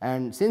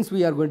 And since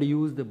we are going to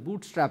use the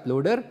bootstrap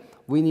loader,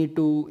 we need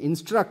to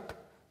instruct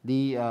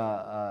the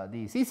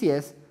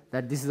CCS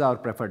that this is our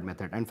preferred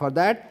method. And for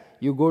that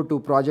you go to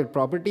project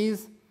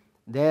properties,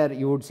 there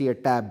you would see a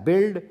tab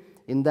build.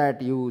 In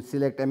that you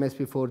select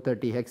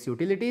MSP430 hex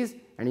utilities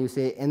and you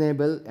say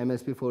enable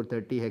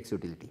MSP430 hex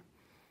utility.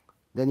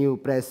 Then you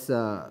press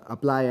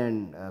apply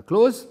and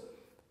close,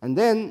 and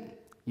then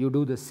you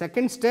do the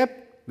second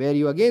step where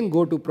you again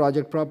go to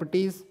project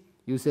properties,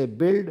 you say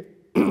build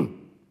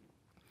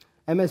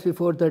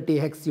MSP430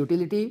 hex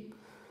utility.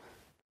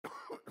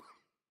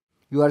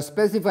 You are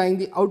specifying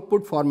the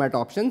output format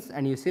options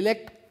and you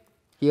select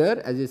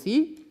here, as you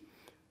see,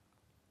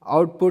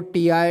 output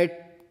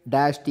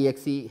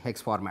TI-TXE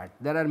hex format.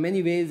 There are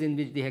many ways in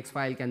which the hex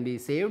file can be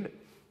saved.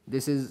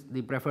 This is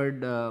the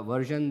preferred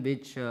version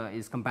which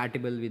is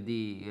compatible with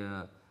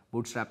the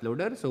bootstrap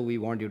loader. So, we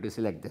want you to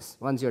select this.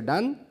 Once you are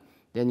done,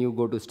 then you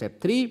go to step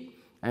 3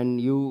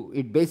 and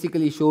it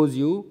basically shows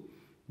you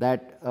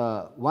that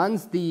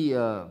once the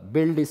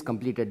build is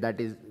completed,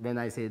 that is when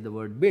I say the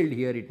word build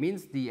here, it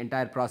means the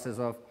entire process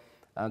of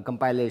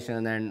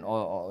compilation and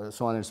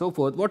so on and so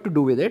forth, what to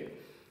do with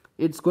it.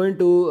 It is going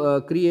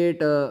to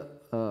create a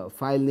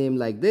file name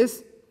like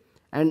this,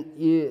 and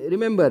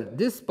remember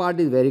this part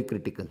is very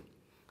critical.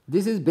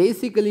 This is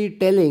basically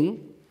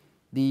telling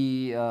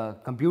the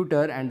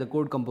computer and the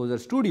Code Composer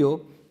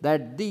Studio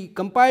that the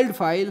compiled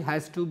file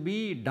has to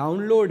be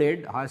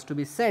downloaded, has to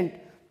be sent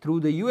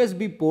through the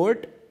USB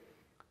port,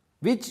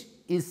 which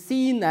is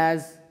seen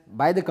as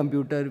by the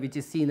computer, which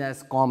is seen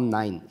as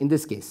COM9 in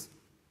this case,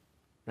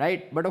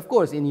 right. But of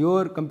course, in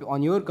your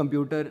on your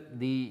computer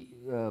the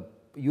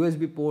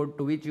USB port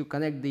to which you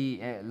connect the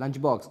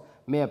lunchbox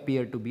may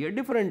appear to be a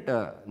different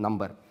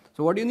number.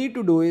 So, what you need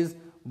to do is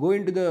go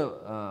into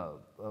the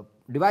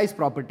device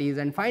properties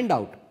and find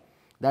out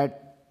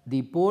that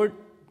the port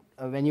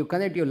when you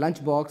connect your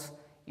lunchbox,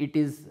 it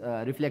is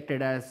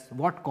reflected as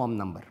what COM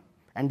number.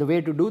 And the way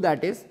to do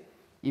that is,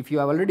 if you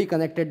have already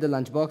connected the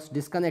lunchbox,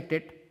 disconnect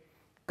it,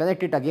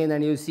 connect it again,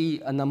 and you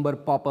see a number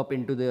pop up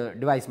into the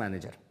device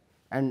manager,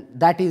 and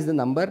that is the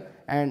number,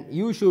 and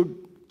you should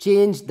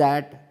change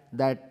that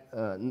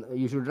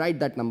you should write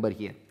that number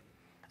here.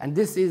 And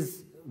this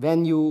is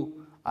when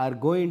you are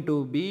going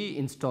to be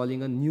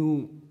installing a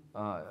new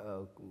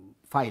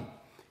file.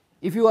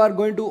 If you are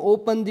going to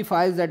open the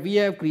files that we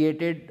have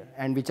created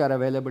and which are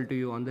available to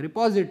you on the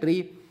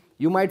repository,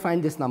 you might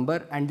find this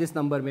number, and this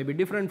number may be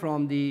different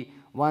from the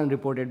one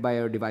reported by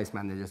your device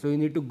manager. So, you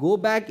need to go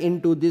back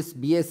into this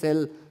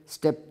BSL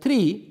step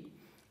 3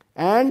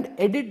 and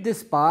edit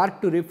this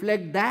part to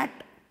reflect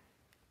that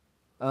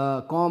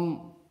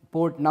COM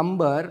port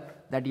number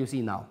that you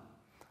see now.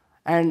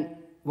 And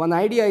one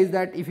idea is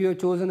that if you have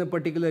chosen a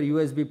particular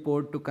USB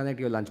port to connect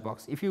your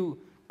lunchbox, if you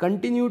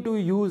continue to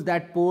use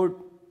that port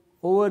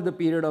over the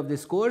period of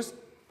this course,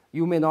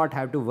 you may not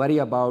have to worry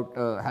about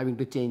having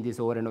to change this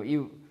over and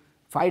over.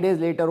 5 days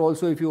later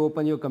also, if you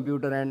open your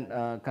computer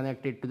and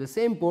connect it to the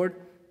same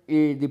port,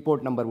 the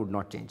port number would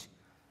not change.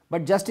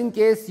 But just in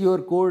case your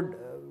code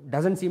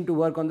does not seem to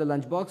work on the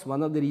lunchbox,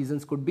 one of the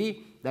reasons could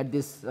be that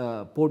this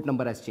port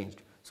number has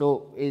changed.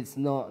 So, it is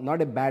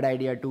not a bad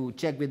idea to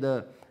check with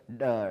the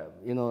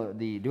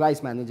the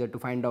device manager to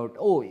find out,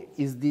 oh,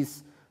 is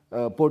this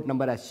port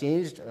number has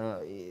changed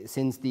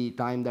since the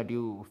time that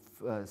you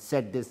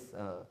set this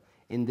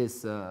in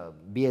this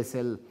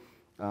BSL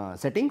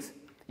settings.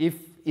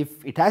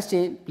 If it has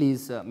changed,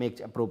 please make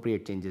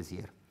appropriate changes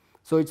here.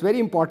 So, it is very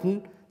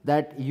important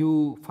that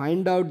you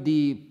find out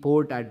the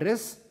port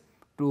address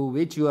to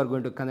which you are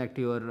going to connect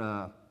your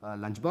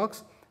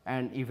lunchbox,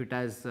 and if it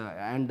has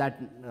and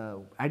that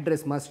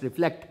address must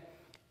reflect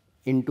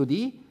into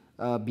the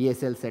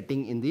BSL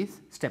setting in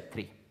this step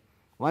 3.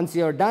 Once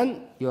you are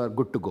done, you are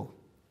good to go.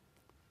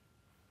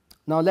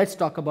 Now, let us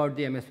talk about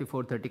the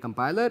MSP430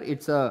 compiler. It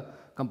is a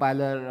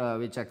compiler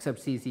which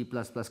accepts C, C++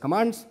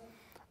 commands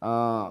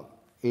and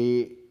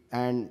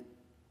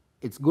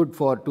it is good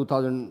for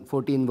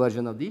 2014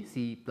 version of the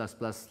C++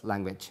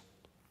 language.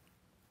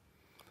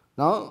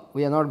 Now,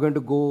 we are not going to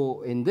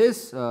go in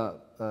this.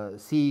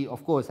 C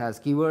of course has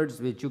keywords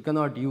which you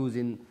cannot use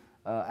in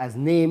as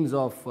names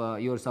of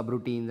your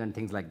subroutines and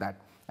things like that,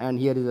 and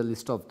here is a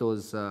list of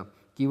those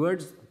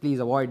keywords. Please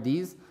avoid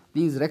these.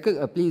 Please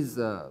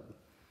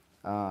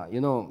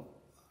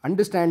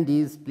understand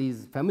these.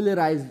 Please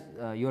familiarize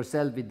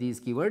yourself with these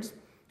keywords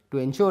to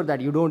ensure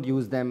that you do not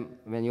use them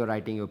when you are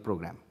writing your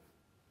program.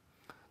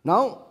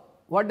 Now,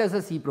 what does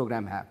a C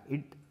program have?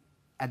 It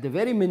at the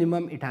very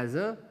minimum it has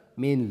a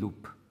main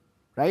loop,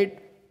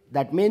 right.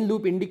 That main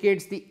loop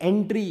indicates the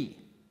entry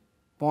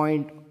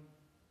point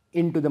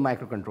into the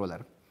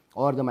microcontroller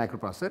or the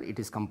microprocessor. It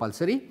is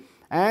compulsory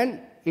and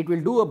it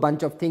will do a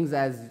bunch of things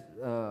as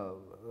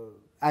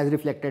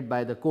reflected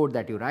by the code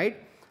that you write.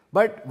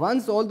 But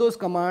once all those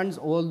commands,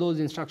 all those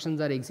instructions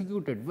are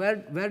executed,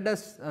 where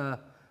does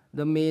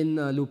the main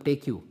loop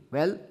take you?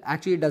 Well,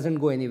 actually it does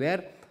not go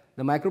anywhere.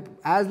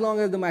 As long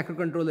as the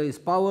microcontroller is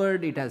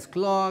powered, it has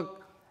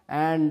clock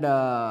and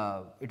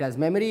it has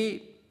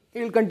memory,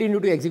 it will continue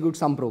to execute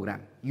some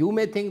program. You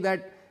may think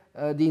that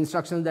the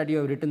instructions that you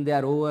have written, they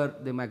are over,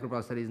 the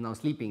microprocessor is now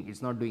sleeping, it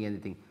is not doing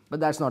anything, but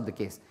that is not the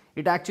case.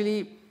 It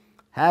actually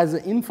has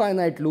an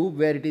infinite loop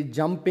where it is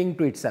jumping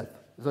to itself.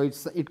 So,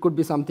 it could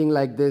be something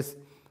like this.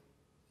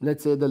 Let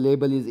us say the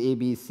label is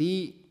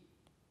ABC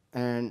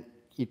and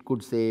it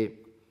could say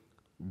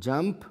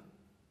jump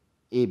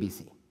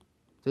ABC.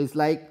 So, it is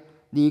like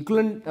the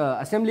equivalent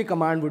assembly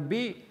command would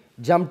be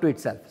jump to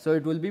itself. So,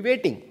 it will be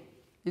waiting,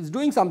 it is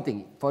doing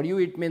something. For you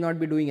it may not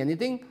be doing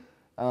anything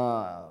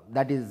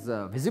that is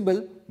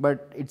visible,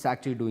 but it is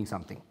actually doing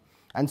something.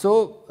 And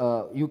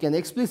so, you can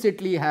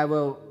explicitly have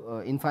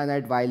a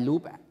infinite while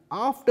loop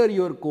after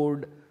your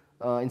code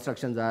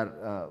instructions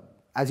are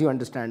as you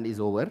understand is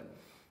over,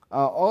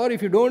 or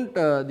if you do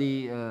not,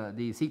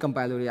 the C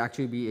compiler will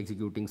actually be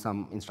executing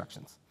some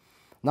instructions.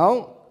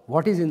 Now,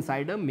 what is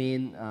inside a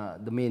main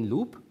the main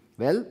loop?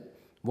 Well,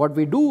 what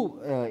we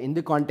do in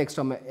the context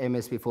of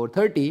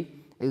MSP430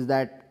 is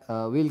that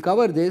we will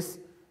cover this.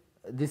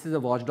 This is a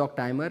watchdog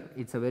timer.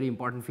 It is a very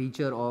important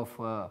feature of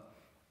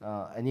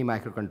any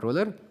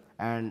microcontroller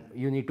and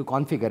you need to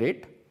configure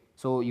it.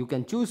 So, you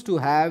can choose to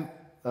have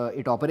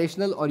it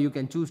operational or you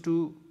can choose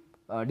to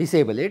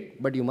disable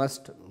it, but you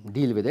must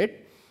deal with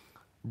it.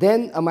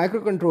 Then a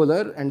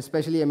microcontroller and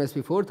especially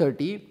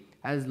MSP430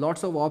 has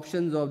lots of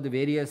options of the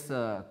various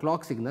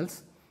clock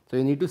signals. So,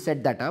 you need to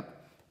set that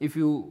up if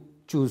you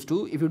choose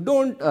to. If you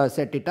do not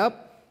set it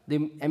up, the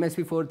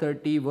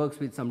MSP430 works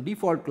with some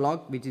default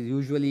clock which is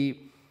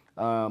usually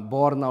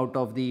born out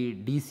of the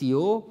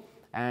DCO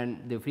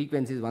and the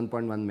frequency is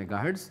 1.1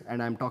 megahertz,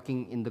 and I am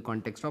talking in the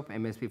context of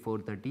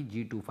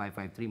MSP430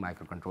 G2553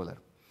 microcontroller.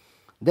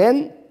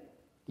 Then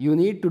you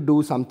need to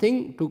do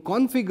something to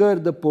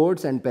configure the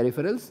ports and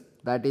peripherals,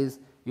 that is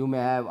you may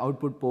have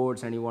output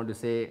ports and you want to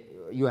say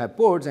you have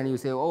ports and you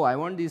say, oh, I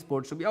want these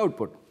ports to be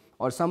output,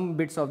 or some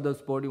bits of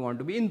those port you want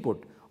to be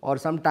input, or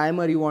some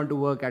timer you want to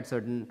work at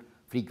certain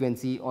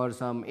frequency, or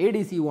some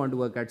ADC you want to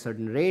work at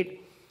certain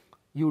rate.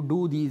 You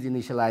do these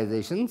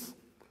initializations.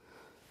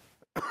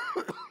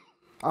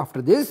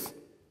 After this,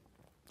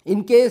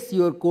 in case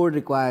your code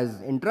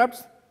requires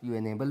interrupts, you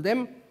enable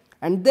them,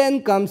 and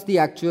then comes the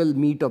actual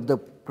meat of the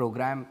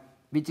program,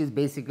 which is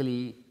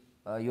basically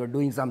you are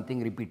doing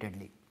something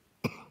repeatedly.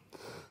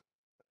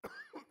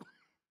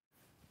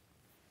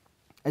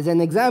 As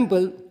an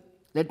example,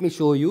 let me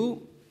show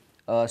you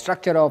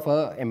structure of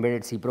a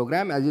embedded C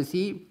program. As you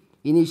see,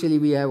 initially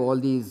we have all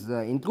these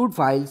include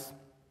files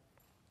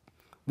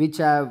which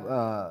have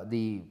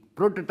the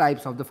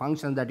prototypes of the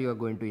functions that you are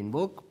going to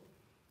invoke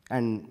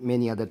and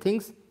many other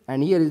things,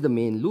 and here is the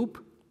main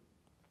loop.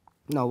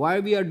 Now, why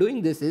we are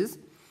doing this is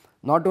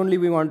not only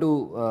we want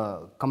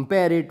to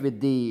compare it with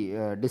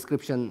the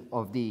description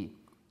of the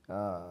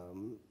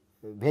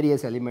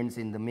various elements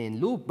in the main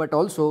loop, but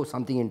also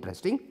something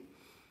interesting.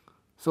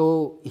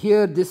 So,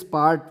 here this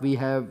part we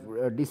have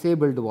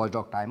disabled the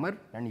watchdog timer,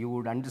 and you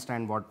would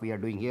understand what we are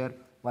doing here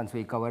once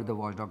we cover the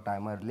watchdog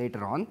timer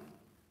later on.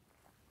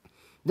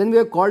 Then we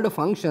have called a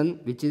function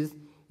which is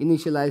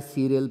initialize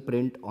serial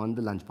print on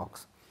the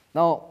lunchbox.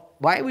 Now,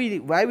 why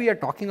we are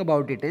talking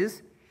about it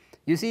is,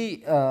 you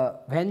see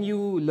when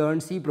you learn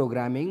C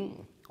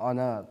programming on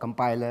a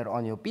compiler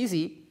on your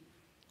PC,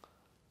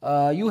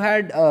 you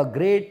had a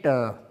great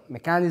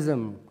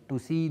mechanism to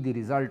see the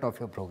result of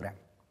your program,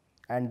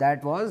 and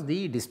that was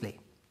the display.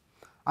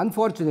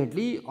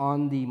 Unfortunately,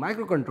 on the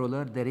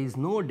microcontroller there is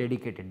no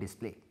dedicated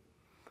display.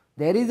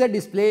 There is a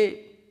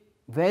display,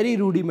 very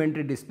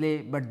rudimentary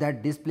display, but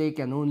that display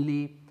can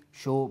only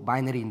show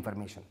binary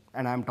information,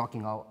 and I am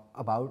talking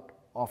about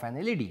of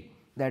an LED.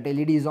 That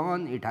LED is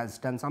on, it has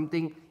done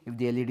something. If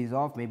the LED is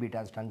off, maybe it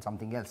has done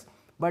something else,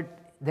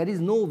 but there is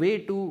no way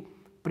to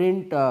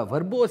print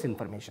verbose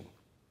information,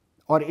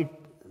 or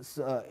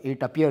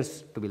it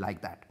appears to be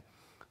like that.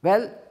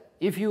 Well,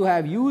 if you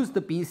have used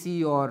the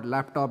PC or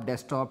laptop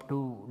desktop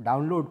to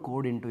download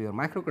code into your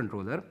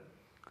microcontroller,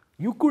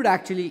 you could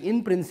actually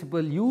in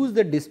principle use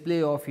the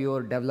display of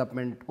your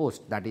development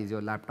host, that is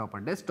your laptop or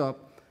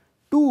desktop,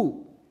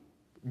 to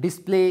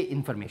display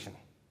information.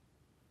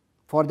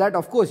 For that,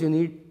 of course, you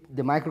need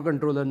the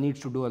microcontroller needs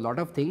to do a lot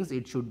of things.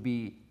 It should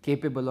be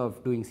capable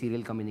of doing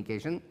serial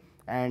communication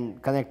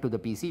and connect to the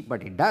PC,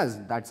 but it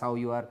does. That is how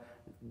you are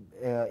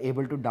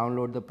able to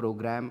download the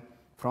program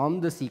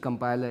from the C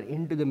compiler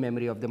into the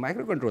memory of the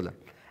microcontroller.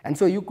 And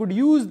so, you could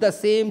use the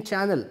same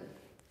channel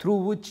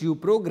through which you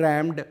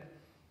programmed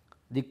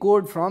the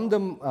code from the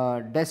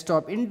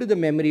desktop into the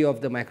memory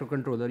of the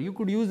microcontroller. You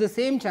could use the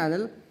same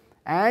channel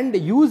and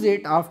use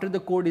it after the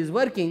code is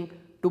working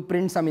to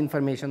print some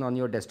information on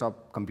your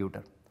desktop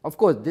computer. Of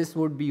course, this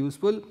would be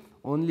useful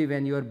only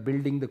when you are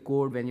building the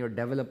code, when you are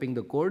developing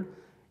the code.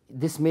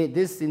 This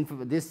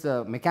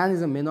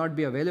mechanism may not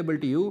be available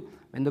to you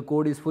when the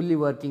code is fully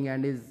working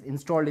and is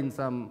installed in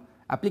some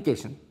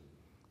application.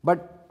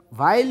 But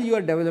while you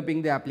are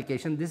developing the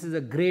application, this is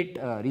a great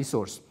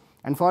resource,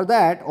 and for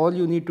that all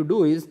you need to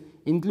do is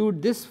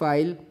include this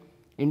file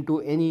into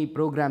any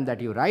program that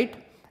you write,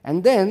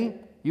 and then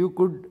you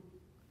could,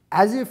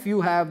 as if you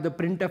have the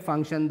printf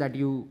function that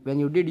you, when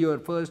you did your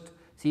first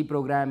C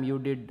program, you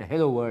did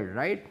hello world,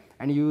 right,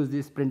 and you use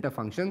this printf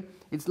function.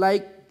 It is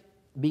like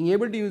being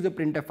able to use the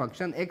printf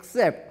function,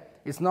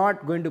 except it is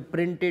not going to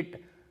print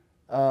it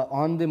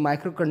on the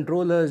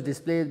microcontroller's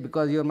display,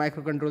 because your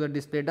microcontroller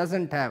display does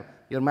not have,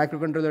 your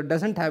microcontroller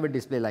does not have a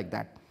display like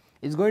that.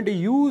 It is going to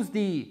use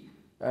the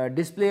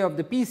display of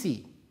the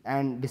PC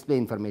and display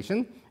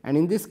information, and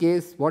in this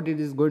case what it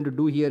is going to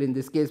do here, in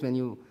this case when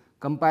you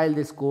compile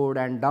this code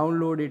and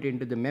download it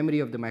into the memory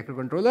of the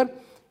microcontroller,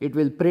 it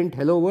will print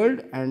hello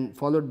world and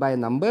followed by a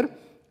number,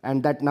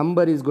 and that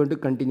number is going to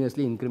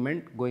continuously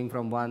increment going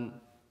from 1,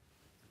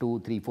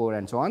 2, 3, 4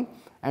 and so on,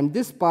 and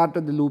this part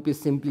of the loop is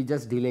simply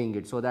just delaying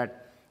it, so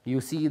that you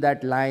see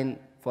that line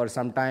for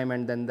some time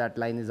and then that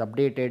line is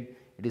updated,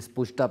 it is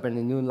pushed up and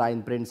a new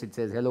line prints, it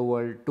says hello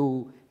world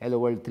 2, hello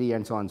world 3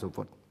 and so on and so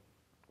forth.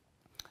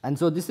 And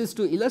so, this is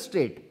to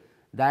illustrate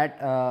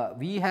that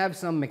we have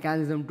some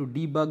mechanism to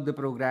debug the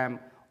program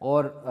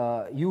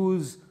or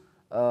use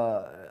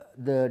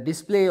the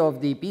display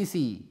of the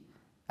PC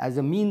as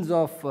a means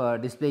of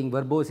displaying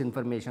verbose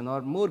information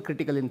or more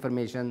critical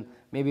information,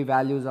 maybe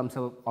values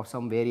of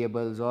some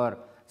variables or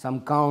some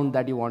count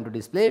that you want to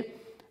display.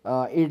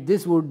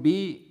 This would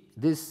be,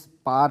 this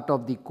part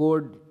of the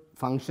code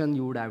function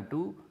you would have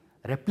to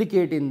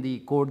replicate in the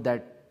code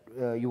that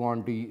you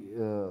want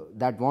to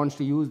that wants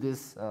to use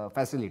this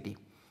facility,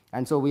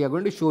 and so we are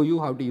going to show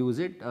you how to use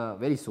it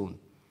very soon.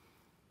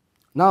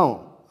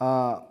 Now,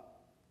 what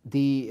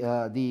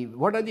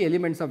are the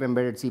elements of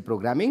embedded C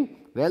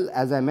programming? Well,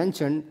 as I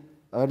mentioned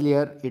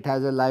earlier, it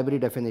has a library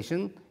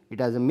definition, it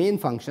has a main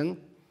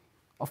function.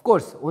 Of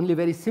course, only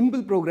very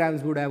simple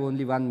programs would have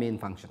only one main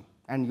function,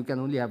 and you can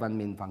only have one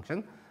main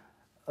function.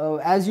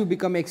 As you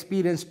become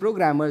experienced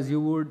programmers, you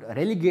would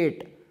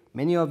relegate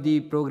many of the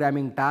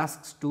programming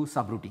tasks to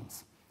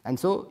subroutines, and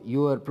so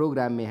your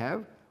program may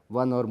have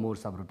one or more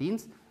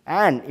subroutines.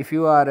 And if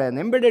you are an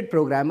embedded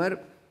programmer,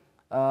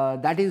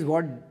 that is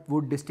what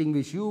would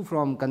distinguish you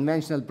from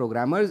conventional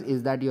programmers,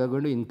 is that you are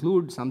going to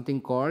include something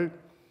called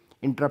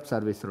interrupt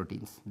service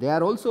routines. They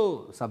are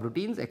also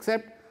subroutines,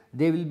 except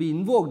they will be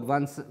invoked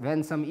once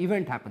when some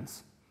event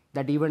happens.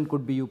 That event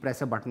could be you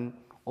press a button,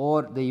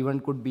 or the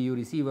event could be you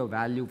receive a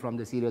value from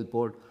the serial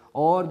port,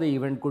 or the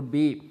event could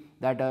be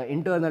that an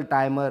internal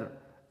timer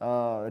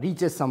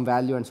reaches some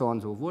value and so on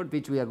and so forth,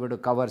 which we are going to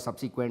cover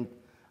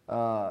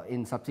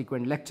in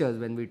subsequent lectures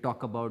when we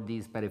talk about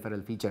these peripheral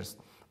features.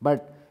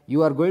 But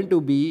you are going to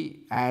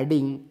be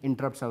adding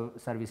interrupt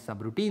service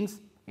subroutines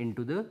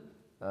into the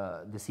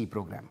C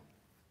program.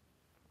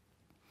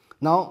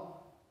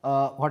 Now,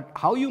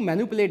 how you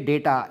manipulate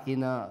data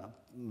in a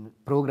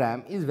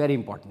program is very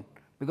important,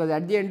 because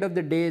at the end of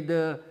the day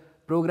the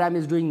program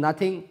is doing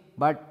nothing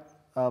but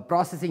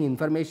processing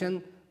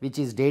information, which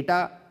is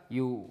data.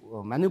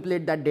 You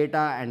manipulate that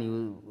data and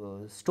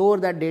you store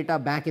that data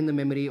back in the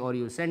memory, or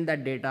you send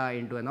that data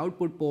into an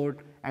output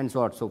port and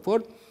so on and so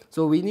forth.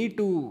 So, we need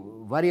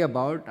to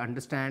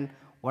understand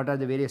what are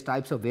the various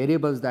types of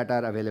variables that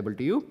are available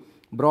to you.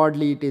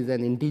 Broadly, it is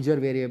an integer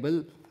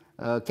variable,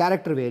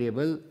 character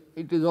variable.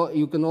 It is,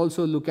 you can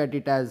also look at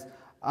it as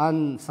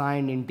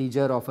unsigned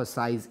integer of a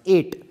size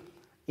 8.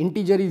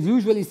 Integer is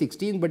usually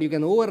 16, but you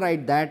can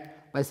override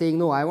that by saying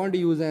no, I want to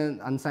use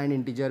an unsigned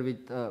integer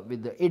with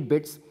the 8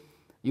 bits.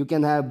 You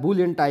can have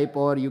Boolean type,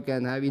 or you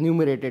can have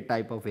enumerated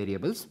type of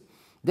variables.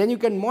 Then you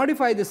can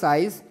modify the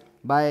size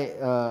by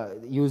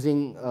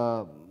using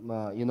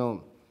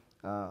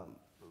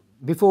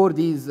before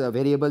these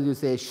variables you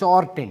say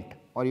short int,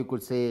 or you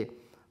could say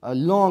a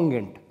long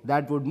int,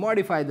 that would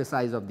modify the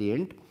size of the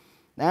int.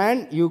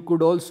 And you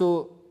could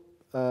also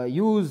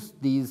use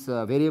these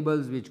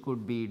variables which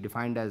could be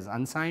defined as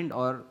unsigned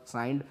or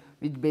signed,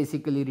 which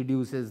basically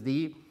reduces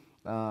the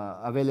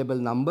available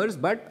numbers,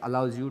 but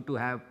allows you to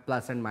have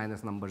plus and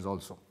minus numbers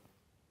also.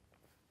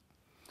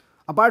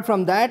 Apart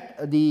from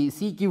that, the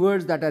C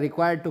keywords that are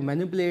required to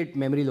manipulate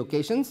memory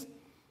locations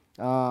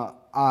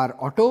are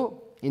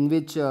auto, in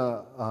which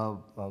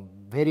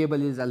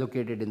variable is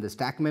allocated in the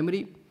stack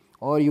memory,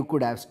 or you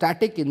could have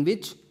static, in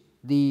which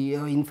the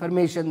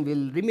information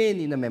will remain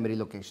in a memory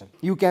location.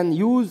 You can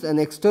use an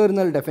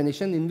external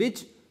definition in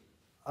which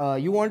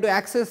you want to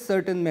access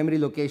certain memory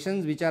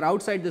locations which are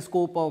outside the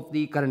scope of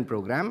the current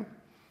program,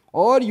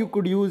 or you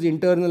could use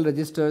internal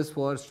registers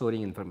for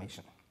storing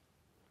information.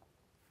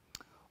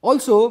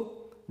 Also,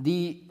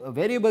 the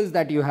variables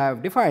that you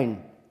have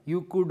defined,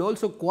 you could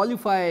also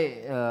qualify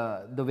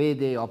the way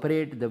they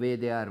operate, the way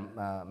they are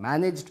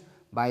managed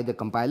by the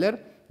compiler,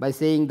 by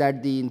saying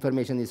that the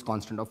information is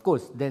constant. Of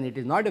course, then it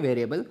is not a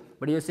variable,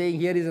 but you are saying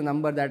here is a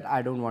number that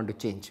I do not want to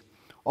change,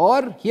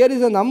 or here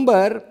is a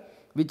number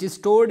which is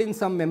stored in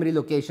some memory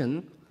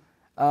location.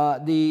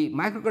 The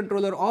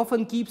microcontroller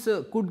often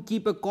could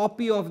keep a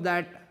copy of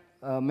that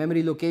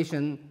memory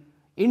location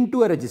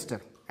into a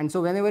register, and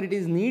so whenever it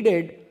is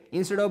needed,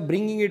 instead of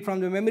bringing it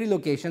from the memory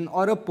location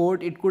or a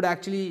port, it could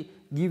actually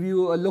give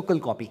you a local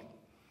copy,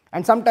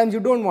 and sometimes you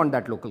do not want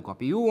that local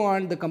copy. You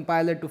want the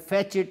compiler to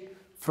fetch it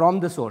from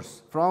the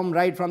source,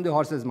 right from the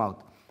horse's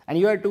mouth, and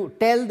you have to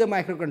tell the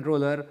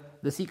microcontroller,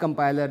 the C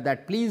compiler,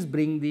 that please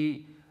bring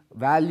the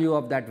value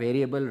of that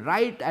variable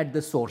right at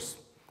the source.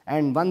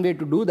 And one way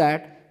to do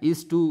that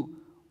is to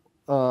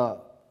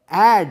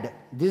add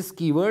this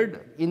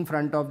keyword in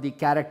front of the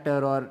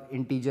character or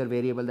integer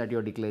variable that you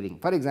are declaring.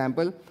 For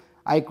example,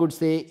 I could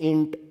say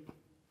int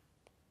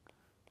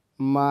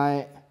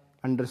my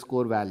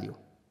underscore value,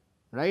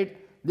 right.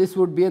 This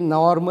would be a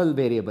normal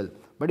variable,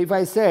 but if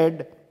I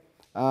said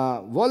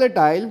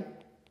volatile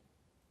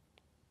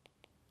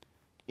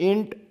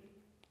int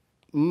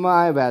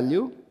my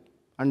value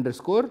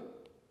underscore,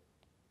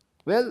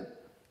 well,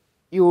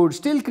 you would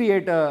still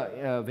create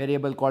a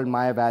variable called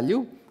my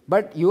value,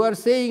 but you are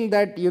saying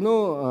that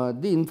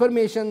the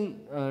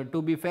information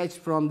to be fetched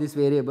from this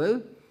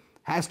variable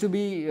has to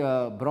be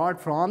brought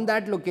from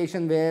that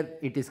location where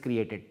it is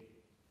created.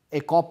 A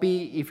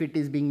copy, if it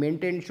is being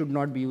maintained, should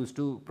not be used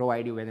to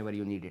provide you whenever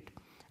you need it.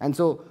 And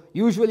so,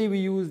 usually we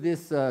use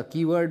this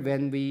keyword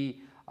when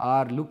we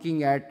are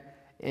looking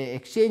at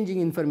exchanging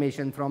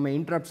information from an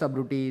interrupt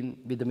subroutine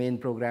with the main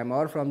program,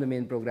 or from the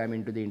main program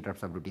into the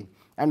interrupt subroutine.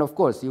 And of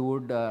course, you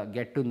would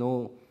get to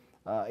know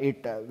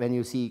it when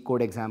you see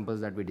code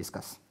examples that we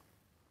discuss.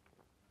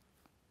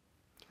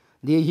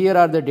 Here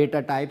are the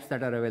data types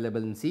that are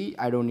available in C.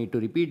 I do not need to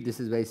repeat,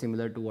 this is very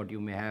similar to what you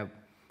may have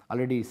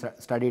already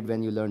studied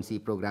when you learn C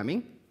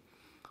programming.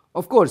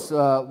 Of course,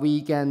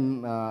 we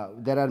can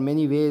there are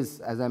many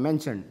ways, as I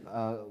mentioned.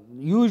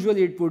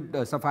 Usually it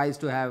would suffice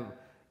to have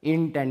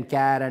int and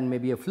char and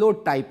maybe a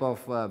float type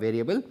of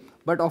variable,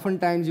 but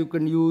oftentimes you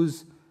can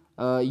use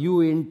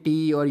uint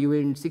t or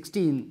uint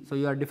 16. So,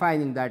 you are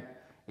defining that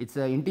it is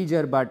an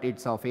integer, but it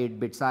is of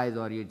 8-bit size,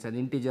 or it is an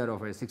integer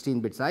of a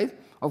 16-bit size.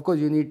 Of course,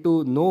 you need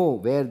to know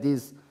where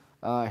these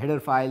header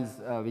files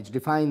which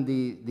define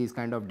these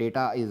kind of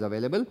data is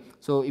available.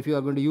 So, if you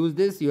are going to use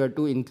this, you have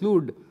to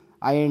include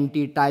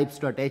int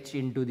types.h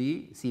into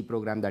the C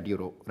program that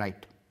you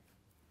write.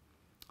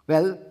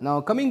 Well,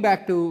 now coming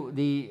back to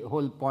the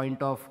whole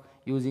point of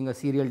using a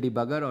serial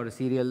debugger or a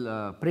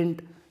serial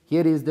print,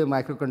 here is the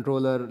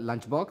microcontroller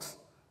lunchbox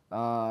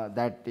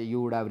that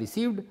you would have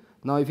received.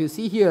 Now, if you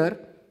see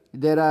here,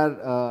 there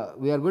are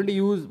we are going to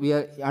use, we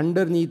are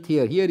underneath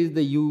here is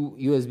the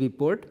USB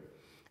port,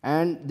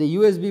 and the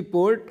USB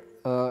port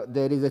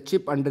there is a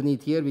chip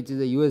underneath here which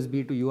is a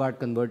USB to UART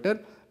converter,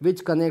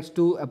 which connects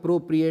to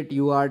appropriate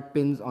UART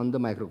pins on the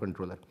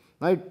microcontroller.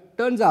 Now, it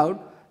turns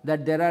out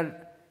that there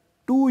are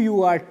two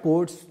UART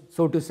ports,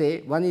 so to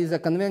say. One is a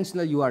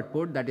conventional UART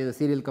port, that is a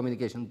serial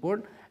communication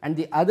port, and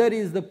the other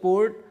is the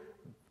port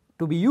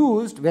to be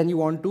used when you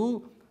want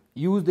to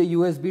use the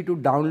USB to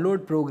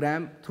download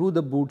program through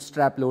the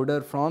bootstrap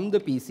loader from the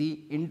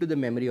PC into the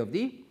memory of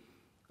the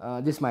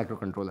this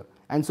microcontroller.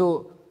 And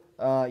so,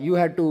 you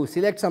have to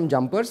select some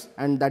jumpers,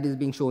 and that is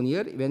being shown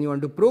here. When you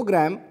want to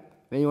program,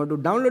 when you want to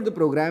download the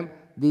program,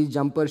 these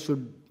jumpers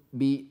should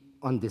be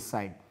on this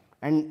side.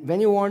 And when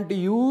you want to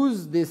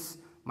use this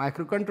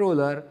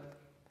microcontroller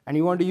and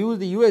you want to use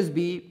the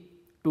USB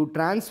to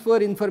transfer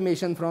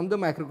information from the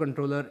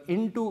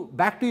microcontroller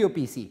back to your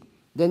PC,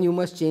 then you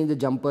must change the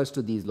jumpers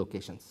to these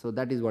locations. So,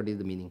 that is what is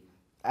the meaning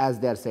as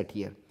they are set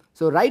here.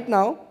 So, right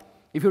now,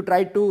 if you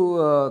try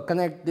to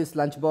connect this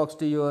lunchbox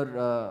to your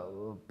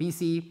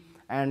PC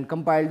and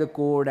compile the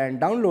code and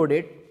download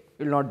it,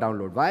 it will not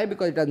download. Why?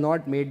 Because it has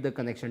not made the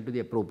connection to the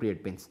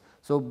appropriate pins.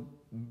 So,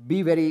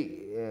 be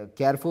very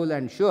careful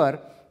and sure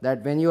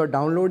that when you are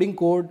downloading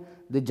code,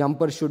 the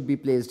jumper should be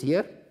placed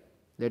here.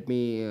 Let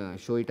me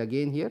show it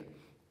again here.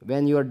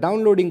 When you are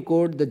downloading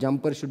code, the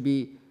jumper should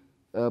be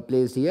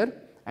placed here,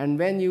 and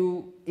when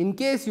you, in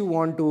case you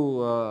want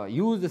to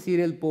use the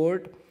serial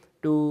port,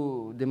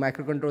 the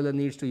microcontroller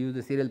needs to use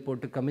the serial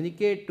port to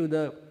communicate to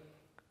the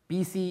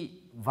PC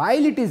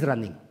while it is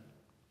running,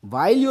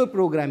 while your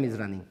program is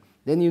running,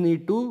 then you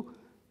need to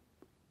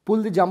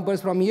pull the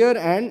jumpers from here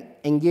and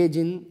engage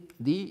in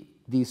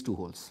these two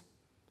holes.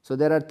 So,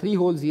 there are 3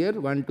 holes here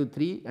 1, 2,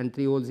 3 and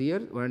 3 holes here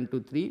 1,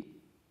 2, 3,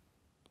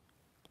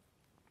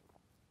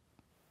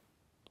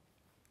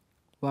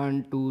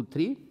 1, 2,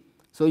 3.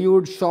 So, you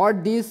would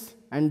short this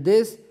and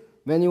this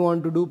when you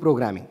want to do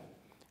programming,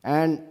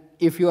 and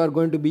if you are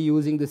going to be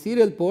using the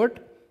serial port,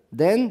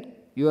 then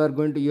you are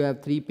going to, you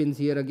have 3 pins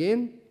here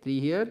again, 3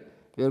 here,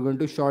 you are going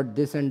to short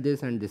this and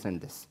this and this and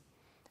this,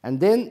 and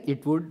then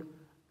it would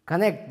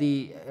connect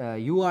the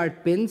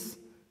UART pins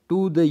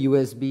to the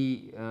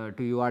USB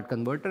to UART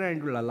converter,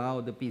 and it will allow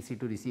the PC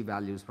to receive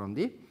values from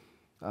the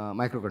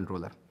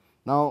microcontroller.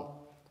 Now,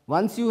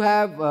 once you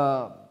have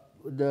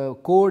the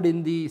code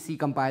in the C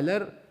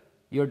compiler,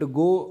 you have to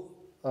go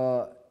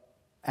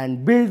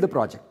and build the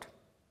project,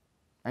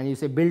 and you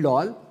say build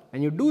all.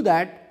 When you do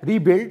that,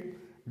 rebuild,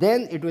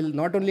 then it will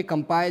not only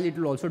compile, it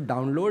will also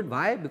download.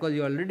 Why? Because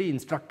you already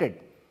instructed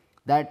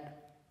that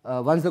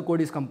once the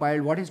code is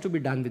compiled, what is to be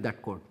done with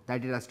that code?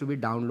 That it has to be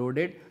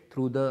downloaded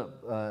through the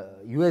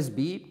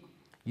USB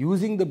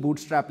using the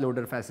bootstrap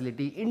loader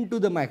facility into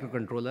the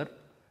microcontroller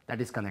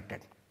that is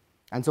connected.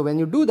 And so, when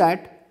you do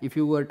that, if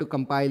you were to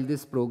compile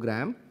this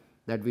program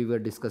that we were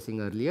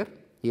discussing earlier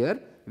here,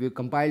 if you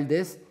compile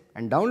this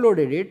and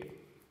downloaded it,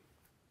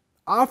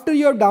 after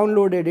you have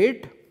downloaded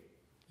it,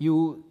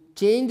 you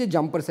change the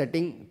jumper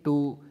setting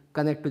to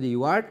connect to the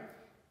UART.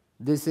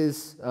 This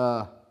is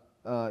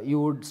you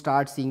would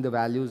start seeing the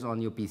values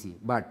on your PC,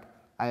 but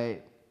I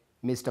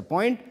missed a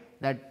point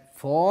that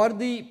for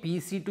the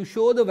PC to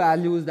show the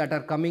values that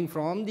are coming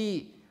from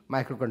the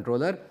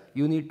microcontroller,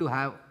 you need to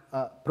have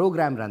a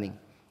program running,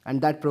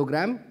 and that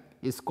program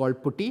is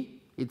called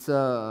PuTTY. It is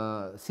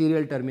a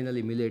serial terminal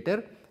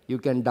emulator. You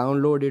can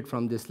download it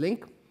from this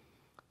link.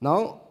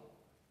 Now,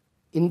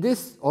 in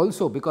this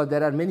also, because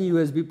there are many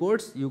USB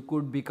ports, you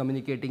could be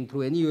communicating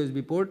through any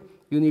USB port,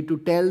 you need to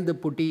tell the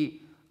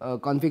PuTTY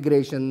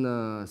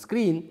configuration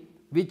screen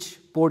which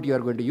port you are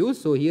going to use.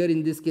 So, here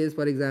in this case,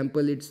 for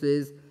example, it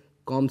says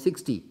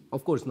COM60,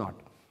 of course not.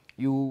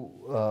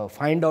 You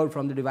find out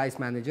from the device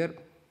manager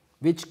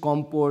which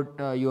COM port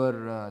your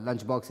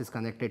lunchbox is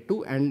connected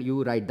to, and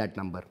you write that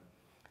number.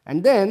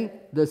 And then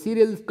the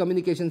serial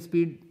communication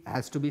speed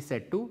has to be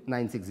set to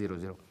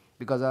 9600,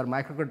 because our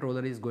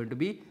microcontroller is going to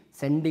be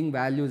sending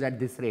values at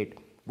this rate.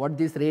 What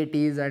this rate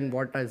is and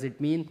what does it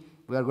mean,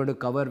 we are going to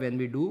cover when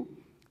we do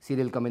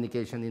serial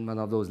communication in one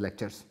of those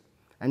lectures.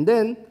 And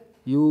then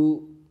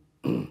you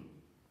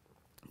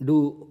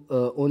do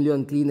only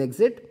on clean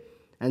exit,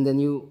 and then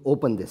you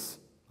open this,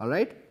 all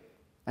right.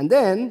 And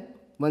then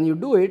when you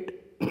do it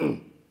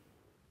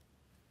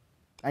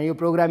and your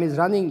program is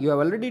running, you have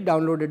already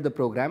downloaded the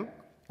program,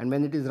 and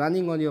when it is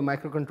running on your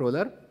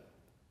microcontroller,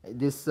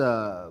 this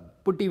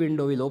PuTTY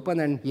window will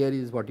open, and here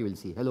is what you will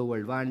see, hello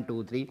world 1,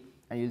 2, 3,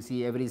 and you will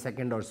see every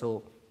second or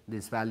so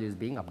this value is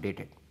being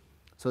updated.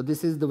 So,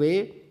 this is the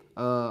way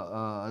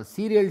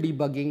serial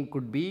debugging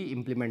could be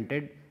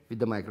implemented with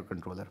the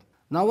microcontroller.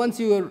 Now, once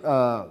you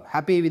are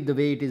happy with the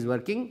way it is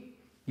working,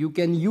 you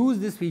can use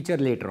this feature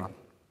later on,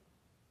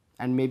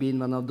 and maybe in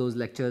one of those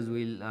lectures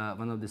we will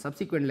one of the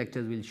subsequent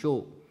lectures will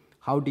show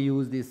how to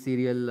use this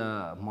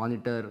serial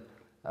monitor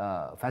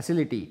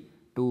facility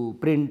to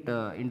print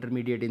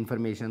intermediate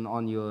information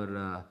on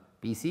your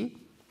PC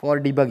for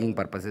debugging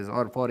purposes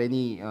or for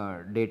any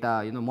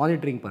data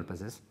monitoring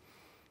purposes.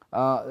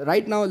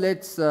 Right now, let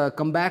us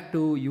come back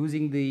to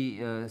using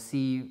the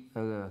C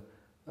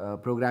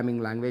programming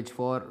language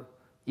for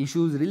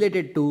issues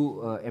related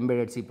to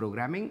embedded C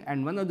programming,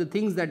 and one of the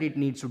things that it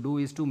needs to do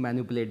is to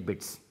manipulate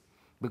bits,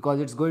 because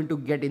it is going to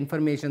get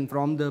information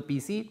from the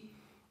PC,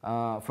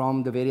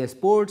 from the various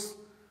ports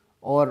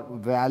or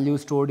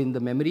values stored in the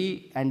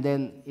memory, and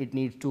then it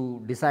needs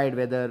to decide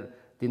whether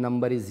the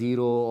number is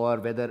 0 or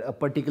whether a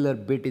particular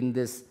bit in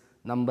this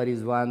number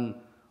is 1,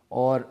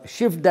 or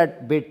shift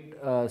that bit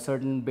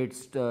certain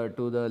bits to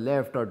the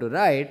left or to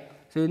right.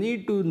 So, you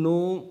need to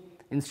know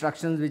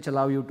instructions which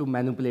allow you to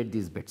manipulate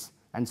these bits,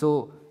 and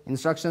so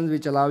instructions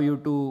which allow you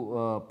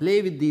to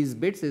play with these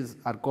bits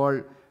are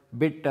called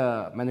bit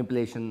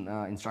manipulation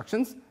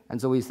instructions.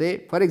 And so, we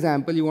say, for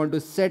example, you want to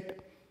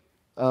set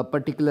a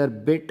particular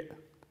bit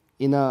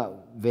in a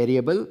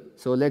variable.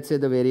 So, let us say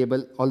the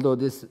variable, although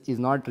this is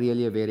not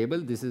really a variable,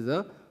 this is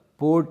a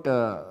port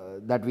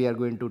that we are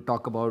going to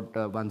talk about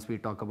once we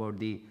talk about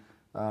the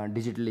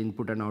digital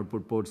input and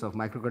output ports of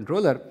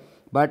microcontroller.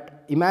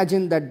 But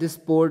imagine that this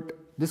port,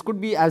 this could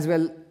be as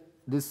well,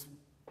 this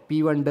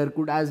P1 dir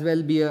could as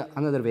well be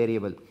another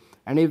variable,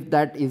 and if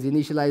that is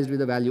initialized with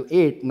the value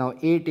 8, now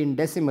 8 in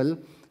decimal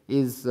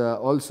is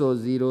also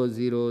 0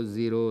 0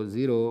 0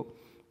 0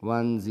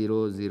 1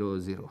 0 0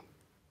 0,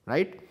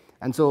 right.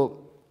 And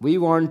so, we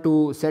want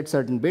to set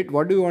certain bit.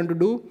 What do we want to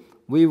do?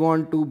 We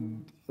want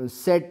to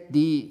set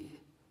the,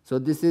 so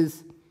this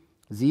is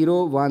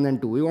 0, 1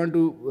 and 2, we want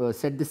to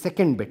set the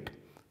second bit.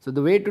 So,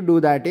 the way to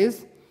do that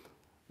is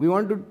we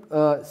want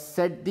to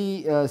set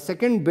the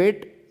second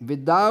bit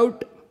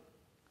without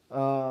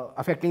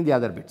affecting the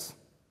other bits.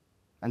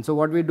 And so,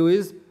 what we do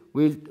is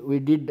we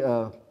did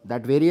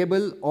that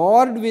variable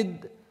or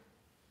with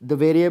the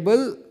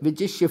variable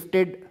which is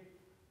shifted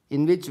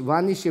in which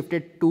 1 is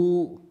shifted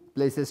 2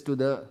 places to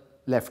the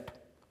left.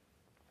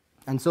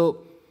 And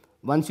so,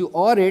 once you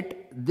OR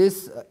it,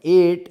 this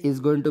 8 is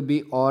going to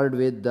be ORed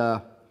with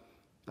the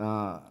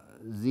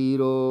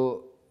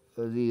 0,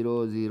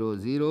 0, 0,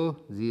 0,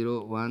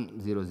 0,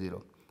 1, 0,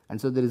 0. And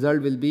so, the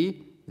result will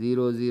be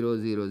 0, 0,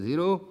 0,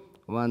 0,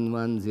 1,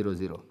 1, 0,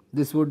 0.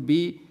 This would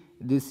be,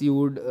 this you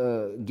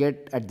would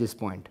get at this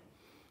point.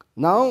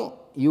 Now,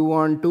 you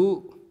want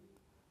to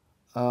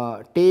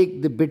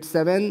take the bit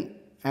 7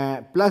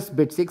 plus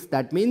bit 6,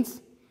 that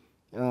means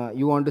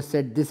you want to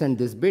set this and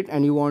this bit,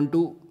 and you want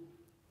to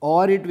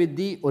OR it with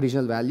the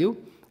original value.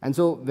 And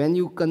so, when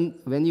you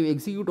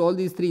execute all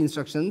these 3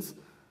 instructions,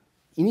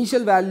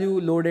 initial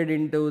value loaded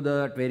into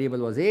the variable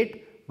was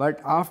 8,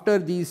 but after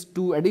these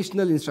 2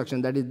 additional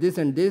instructions, that is this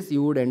and this,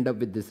 you would end up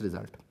with this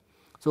result.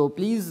 So,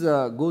 please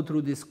go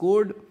through this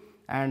code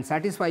and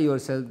satisfy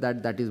yourself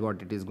that that is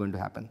what it is going to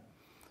happen.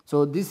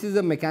 So, this is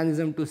a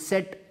mechanism to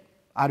set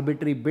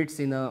arbitrary bits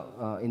in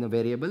a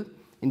variable.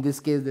 In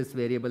this case, this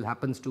variable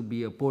happens to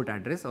be a port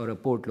address or a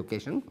port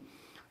location.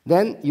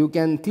 Then you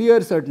can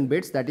clear certain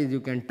bits, that is,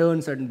 you can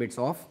turn certain bits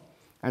off,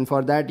 and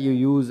for that you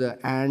use a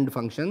AND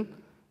function,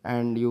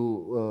 and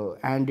you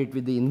AND it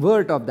with the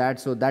invert of that.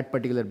 So, that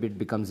particular bit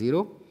becomes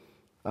 0.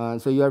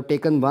 So, you have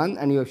taken 1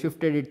 and you have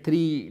shifted it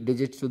 3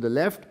 digits to the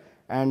left,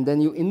 and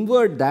then you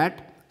invert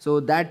that. So,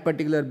 that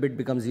particular bit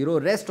becomes 0,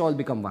 rest all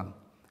become 1.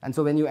 And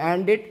so, when you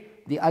AND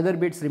it, the other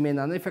bits remain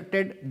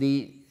unaffected,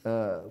 the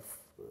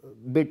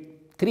bit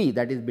 3,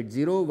 that is bit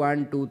 0,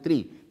 1, 2,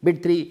 3,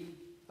 bit 3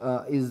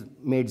 is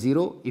made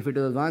 0. If it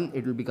was 1,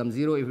 it will become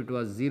 0. If it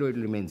was 0, it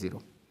will remain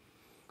 0.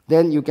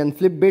 Then you can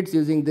flip bits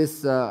using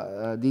this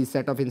these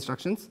set of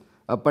instructions.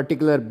 A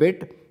particular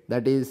bit,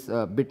 that is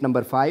bit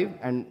number 5,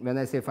 and when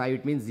I say 5,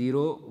 it means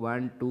 0,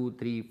 1, 2,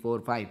 3,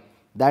 4, 5.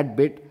 That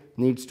bit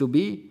needs to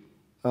be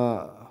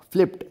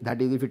flipped.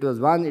 That is, if it was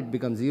 1, it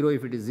becomes 0.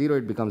 If it is 0,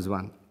 it becomes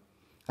 1.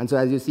 And so,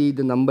 as you see,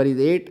 the number is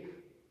 8.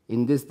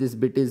 In this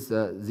bit is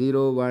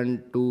 0,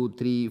 1, 2,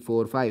 3,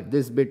 4, 5.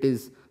 This bit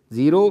is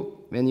 0.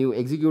 When you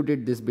execute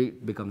it, this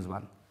bit becomes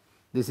 1.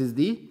 This is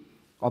the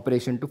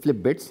operation to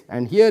flip bits,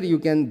 and here you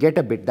can get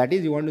a bit, that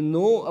is, you want to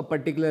know a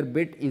particular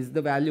bit is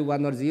the value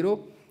 1 or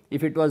 0.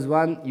 If it was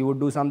 1, you would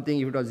do something,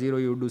 if it was 0,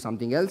 you would do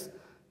something else.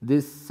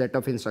 This set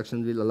of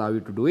instructions will allow you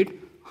to do it.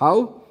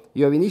 How?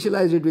 You have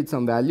initialized it with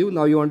some value.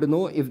 Now, you want to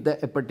know if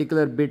a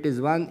particular bit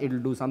is 1, it will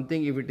do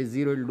something, if it is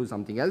 0, it will do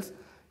something else.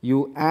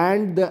 You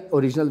AND the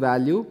original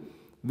value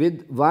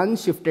with 1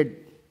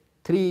 shifted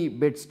 3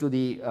 bits to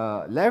the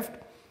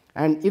left,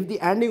 and if the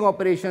ANDing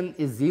operation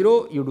is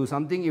 0, you do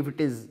something. If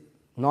it is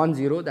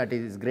non-zero, that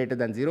is greater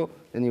than 0,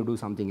 then you do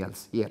something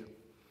else here.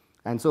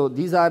 And so,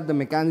 these are the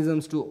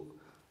mechanisms to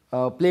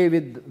play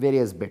with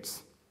various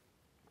bits.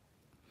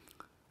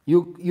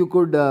 You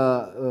could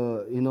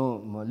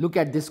look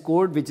at this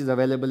code, which is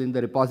available in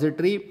the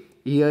repository.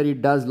 Here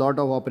it does lot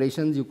of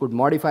operations. You could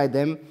modify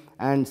them,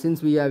 and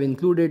since we have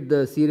included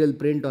the serial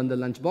print on the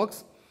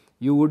lunchbox,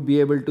 you would be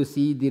able to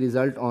see the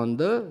result on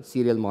the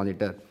serial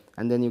monitor,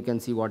 and then you can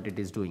see what it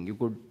is doing. You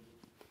could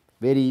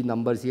vary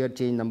numbers here,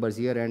 change numbers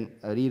here, and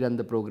rerun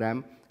the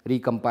program,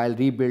 recompile,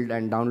 rebuild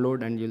and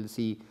download, and you will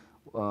see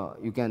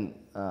you can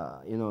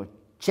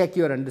check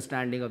your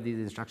understanding of these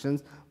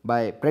instructions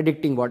by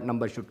predicting what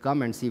number should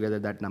come and see whether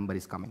that number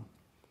is coming.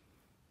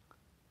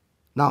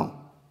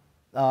 Now,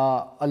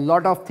 a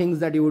lot of things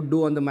that you would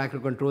do on the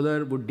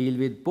microcontroller would deal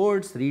with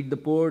ports, read the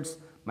ports,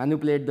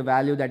 manipulate the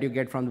value that you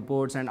get from the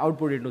ports and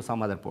output it to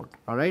some other port,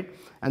 alright.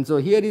 And so,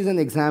 here is an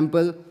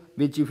example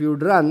which if you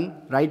would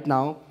run right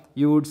now,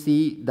 you would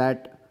see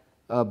that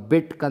a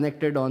bit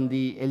connected on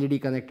the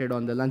LED connected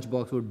on the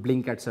lunchbox would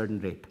blink at certain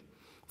rate.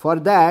 For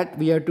that,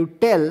 we have to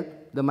tell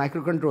the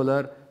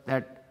microcontroller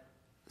that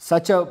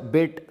such a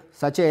bit,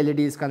 such a LED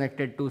is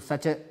connected to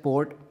such a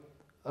port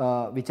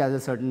which has a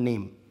certain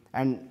name.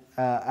 And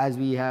as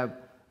we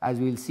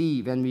will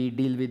see when we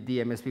deal with the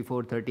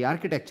MSP430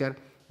 architecture,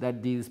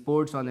 that these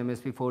ports on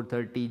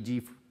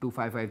MSP430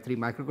 G2553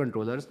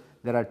 microcontrollers,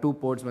 there are 2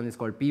 ports, one is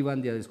called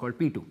P1, the other is called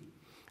P2.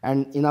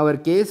 And in our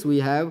case, we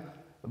have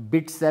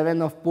bit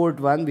 7 of port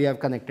 1, we have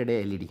connected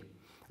a LED.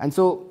 And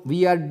so,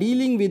 we are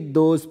dealing with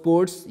those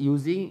ports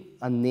using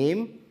a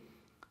name.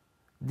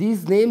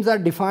 These names are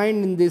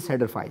defined in this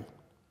header file.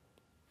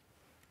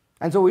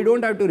 And so, we do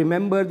not have to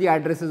remember the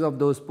addresses of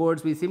those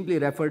ports, we simply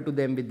refer to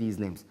them with these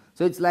names.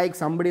 So, it is like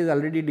somebody has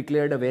already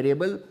declared a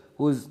variable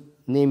whose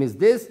name is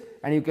this,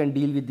 and you can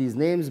deal with these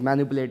names,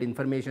 manipulate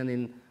information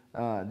in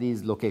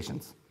these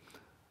locations.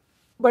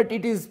 But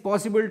it is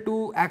possible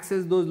to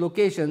access those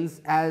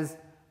locations as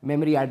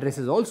memory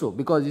addresses also,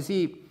 because you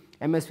see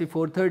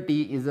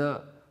MSP430 is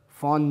a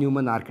von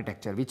Neumann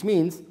architecture, which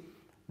means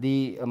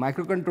the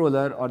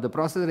microcontroller or the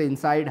processor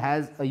inside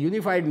has a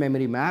unified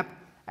memory map,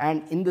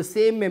 and in the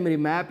same memory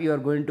map you are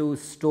going to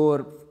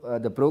store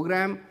the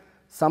program.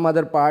 Some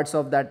other parts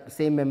of that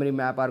same memory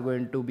map are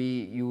going to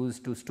be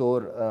used to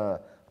store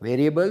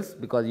variables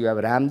because you have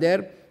RAM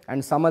there,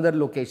 and some other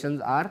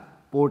locations are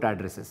port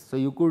addresses. So,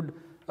 you could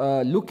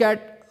look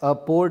at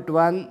port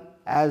 1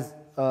 as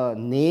a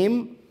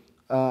name,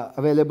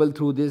 available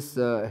through this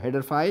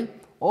header file,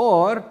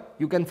 or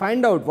you can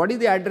find out what is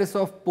the address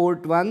of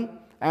port 1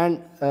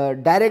 and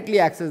directly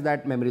access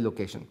that memory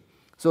location.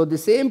 So, the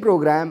same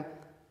program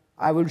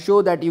I will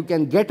show that you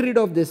can get rid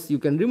of this, you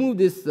can remove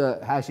this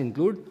hash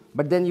include,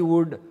 but then you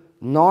would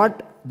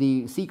not,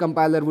 the C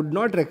compiler would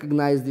not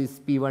recognize this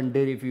P1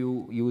 dir if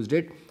you used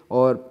it,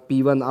 or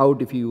P1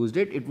 out if you used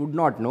it, it would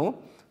not know.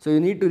 So, you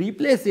need to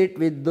replace it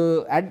with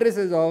the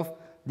addresses of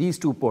these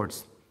two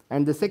ports.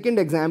 And the second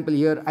example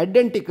here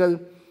identical,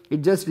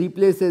 it just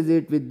replaces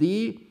it with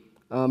the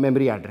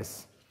memory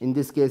address. In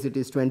this case it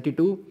is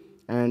 22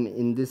 and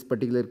in this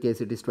particular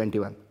case it is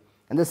 21.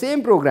 And the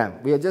same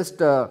program we have just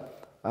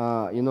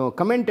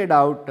commented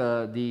out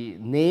the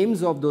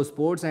names of those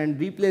ports and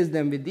replaced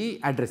them with the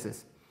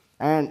addresses.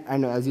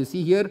 And as you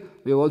see here,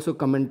 we have also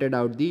commented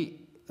out the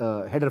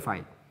header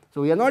file.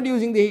 So, we are not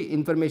using the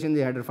information in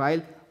the header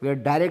file, we are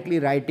directly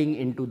writing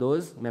into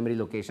those memory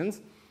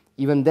locations.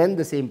 Even then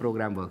the same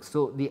program works.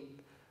 So,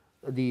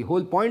 the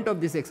whole point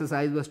of this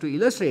exercise was to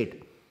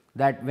illustrate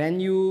that when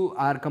you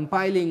are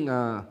compiling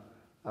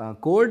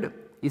code,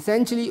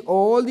 essentially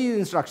all these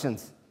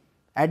instructions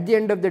at the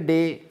end of the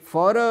day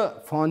for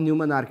a von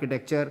Neumann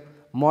architecture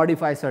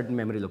modify certain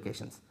memory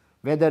locations,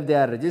 whether they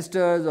are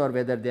registers or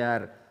whether they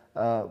are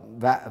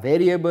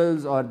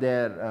variables or they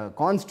are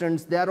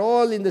constants, they are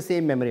all in the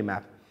same memory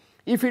map.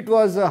 If it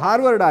was a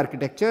Harvard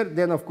architecture,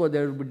 then of course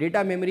there would be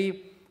data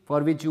memory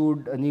for which you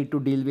would need to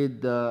deal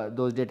with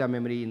those data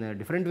memory in a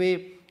different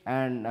way,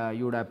 and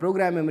you would have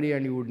program memory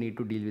and you would need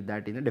to deal with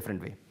that in a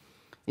different way.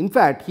 In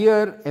fact,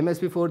 here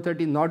MSP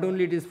 430 not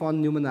only it is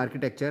von Neumann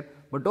architecture,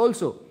 but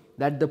also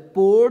that the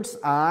ports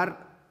are,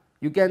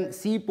 you can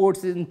see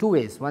ports in two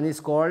ways, one is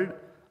called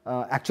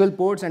actual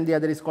ports and the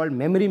other is called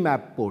memory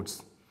map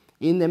ports.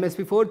 In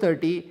MSP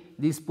 430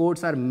 these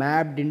ports are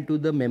mapped into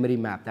the memory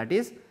map, that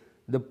is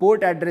the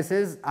port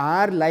addresses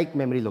are like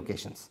memory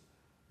locations,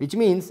 which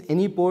means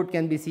any port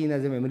can be seen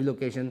as a memory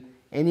location,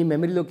 any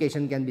memory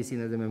location can be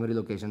seen as a memory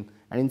location.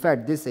 And in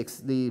fact,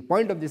 the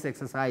point of this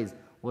exercise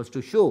was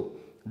to show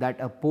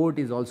that a port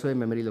is also a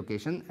memory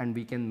location and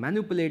we can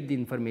manipulate the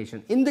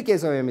information in the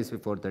case of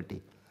MSP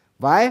 430.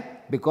 Why?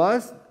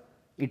 Because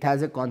it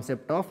has a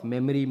concept of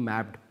memory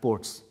mapped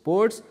ports,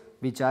 ports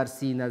which are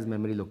seen as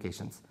memory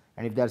locations,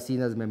 and if they are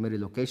seen as memory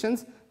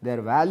locations,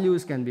 their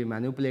values can be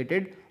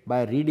manipulated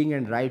by reading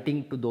and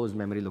writing to those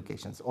memory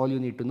locations. All you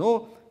need to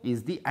know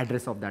is the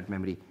address of that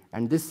memory,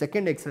 and this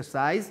second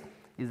exercise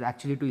is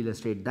actually to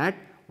illustrate that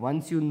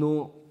once you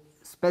know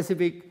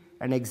specific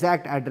and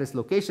exact address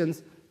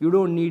locations, you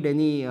do not need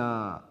any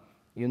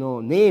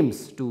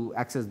names to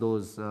access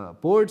those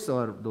ports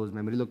or those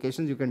memory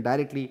locations. You can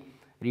directly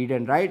read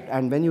and write,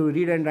 and when you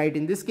read and write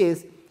in this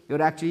case, you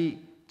are actually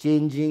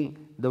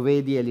changing the way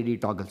the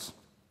LED toggles.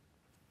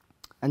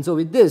 And so,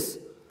 with this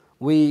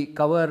we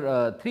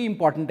cover three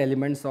important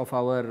elements of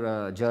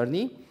our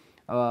journey,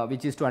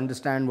 which is to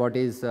understand what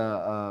is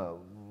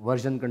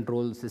version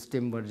control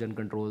system, version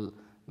control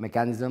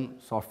mechanism,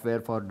 software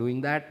for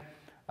doing that,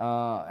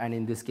 and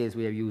in this case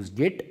we have used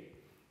Git.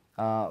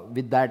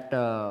 With that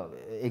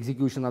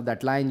execution of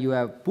that line, you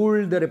have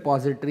pulled the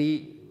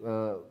repository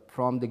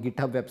from the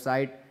GitHub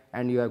website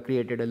and you have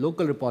created a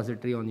local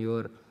repository on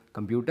your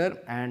computer,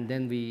 and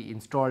then we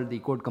installed the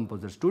Code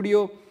Composer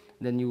Studio.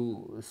 Then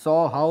you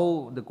saw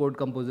how the Code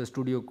Composer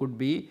Studio could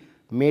be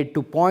made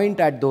to point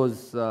at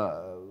those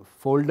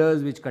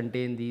folders which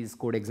contain these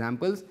code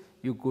examples.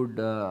 You could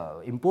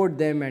import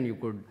them and you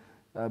could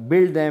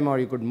build them or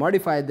you could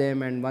modify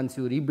them, and once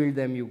you rebuild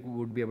them you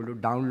would be able to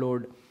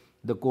download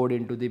the code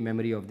into the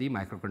memory of the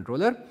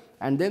microcontroller,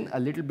 and then a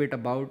little bit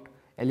about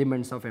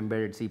elements of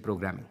embedded C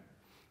programming.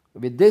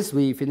 With this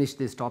we finish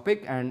this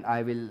topic, and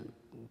I will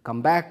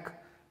come back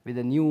with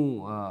a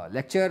new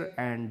lecture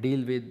and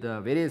deal with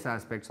the various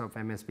aspects of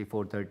MSP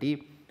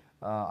 430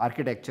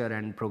 architecture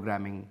and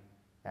programming,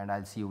 and I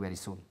will see you very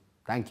soon.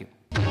 Thank you.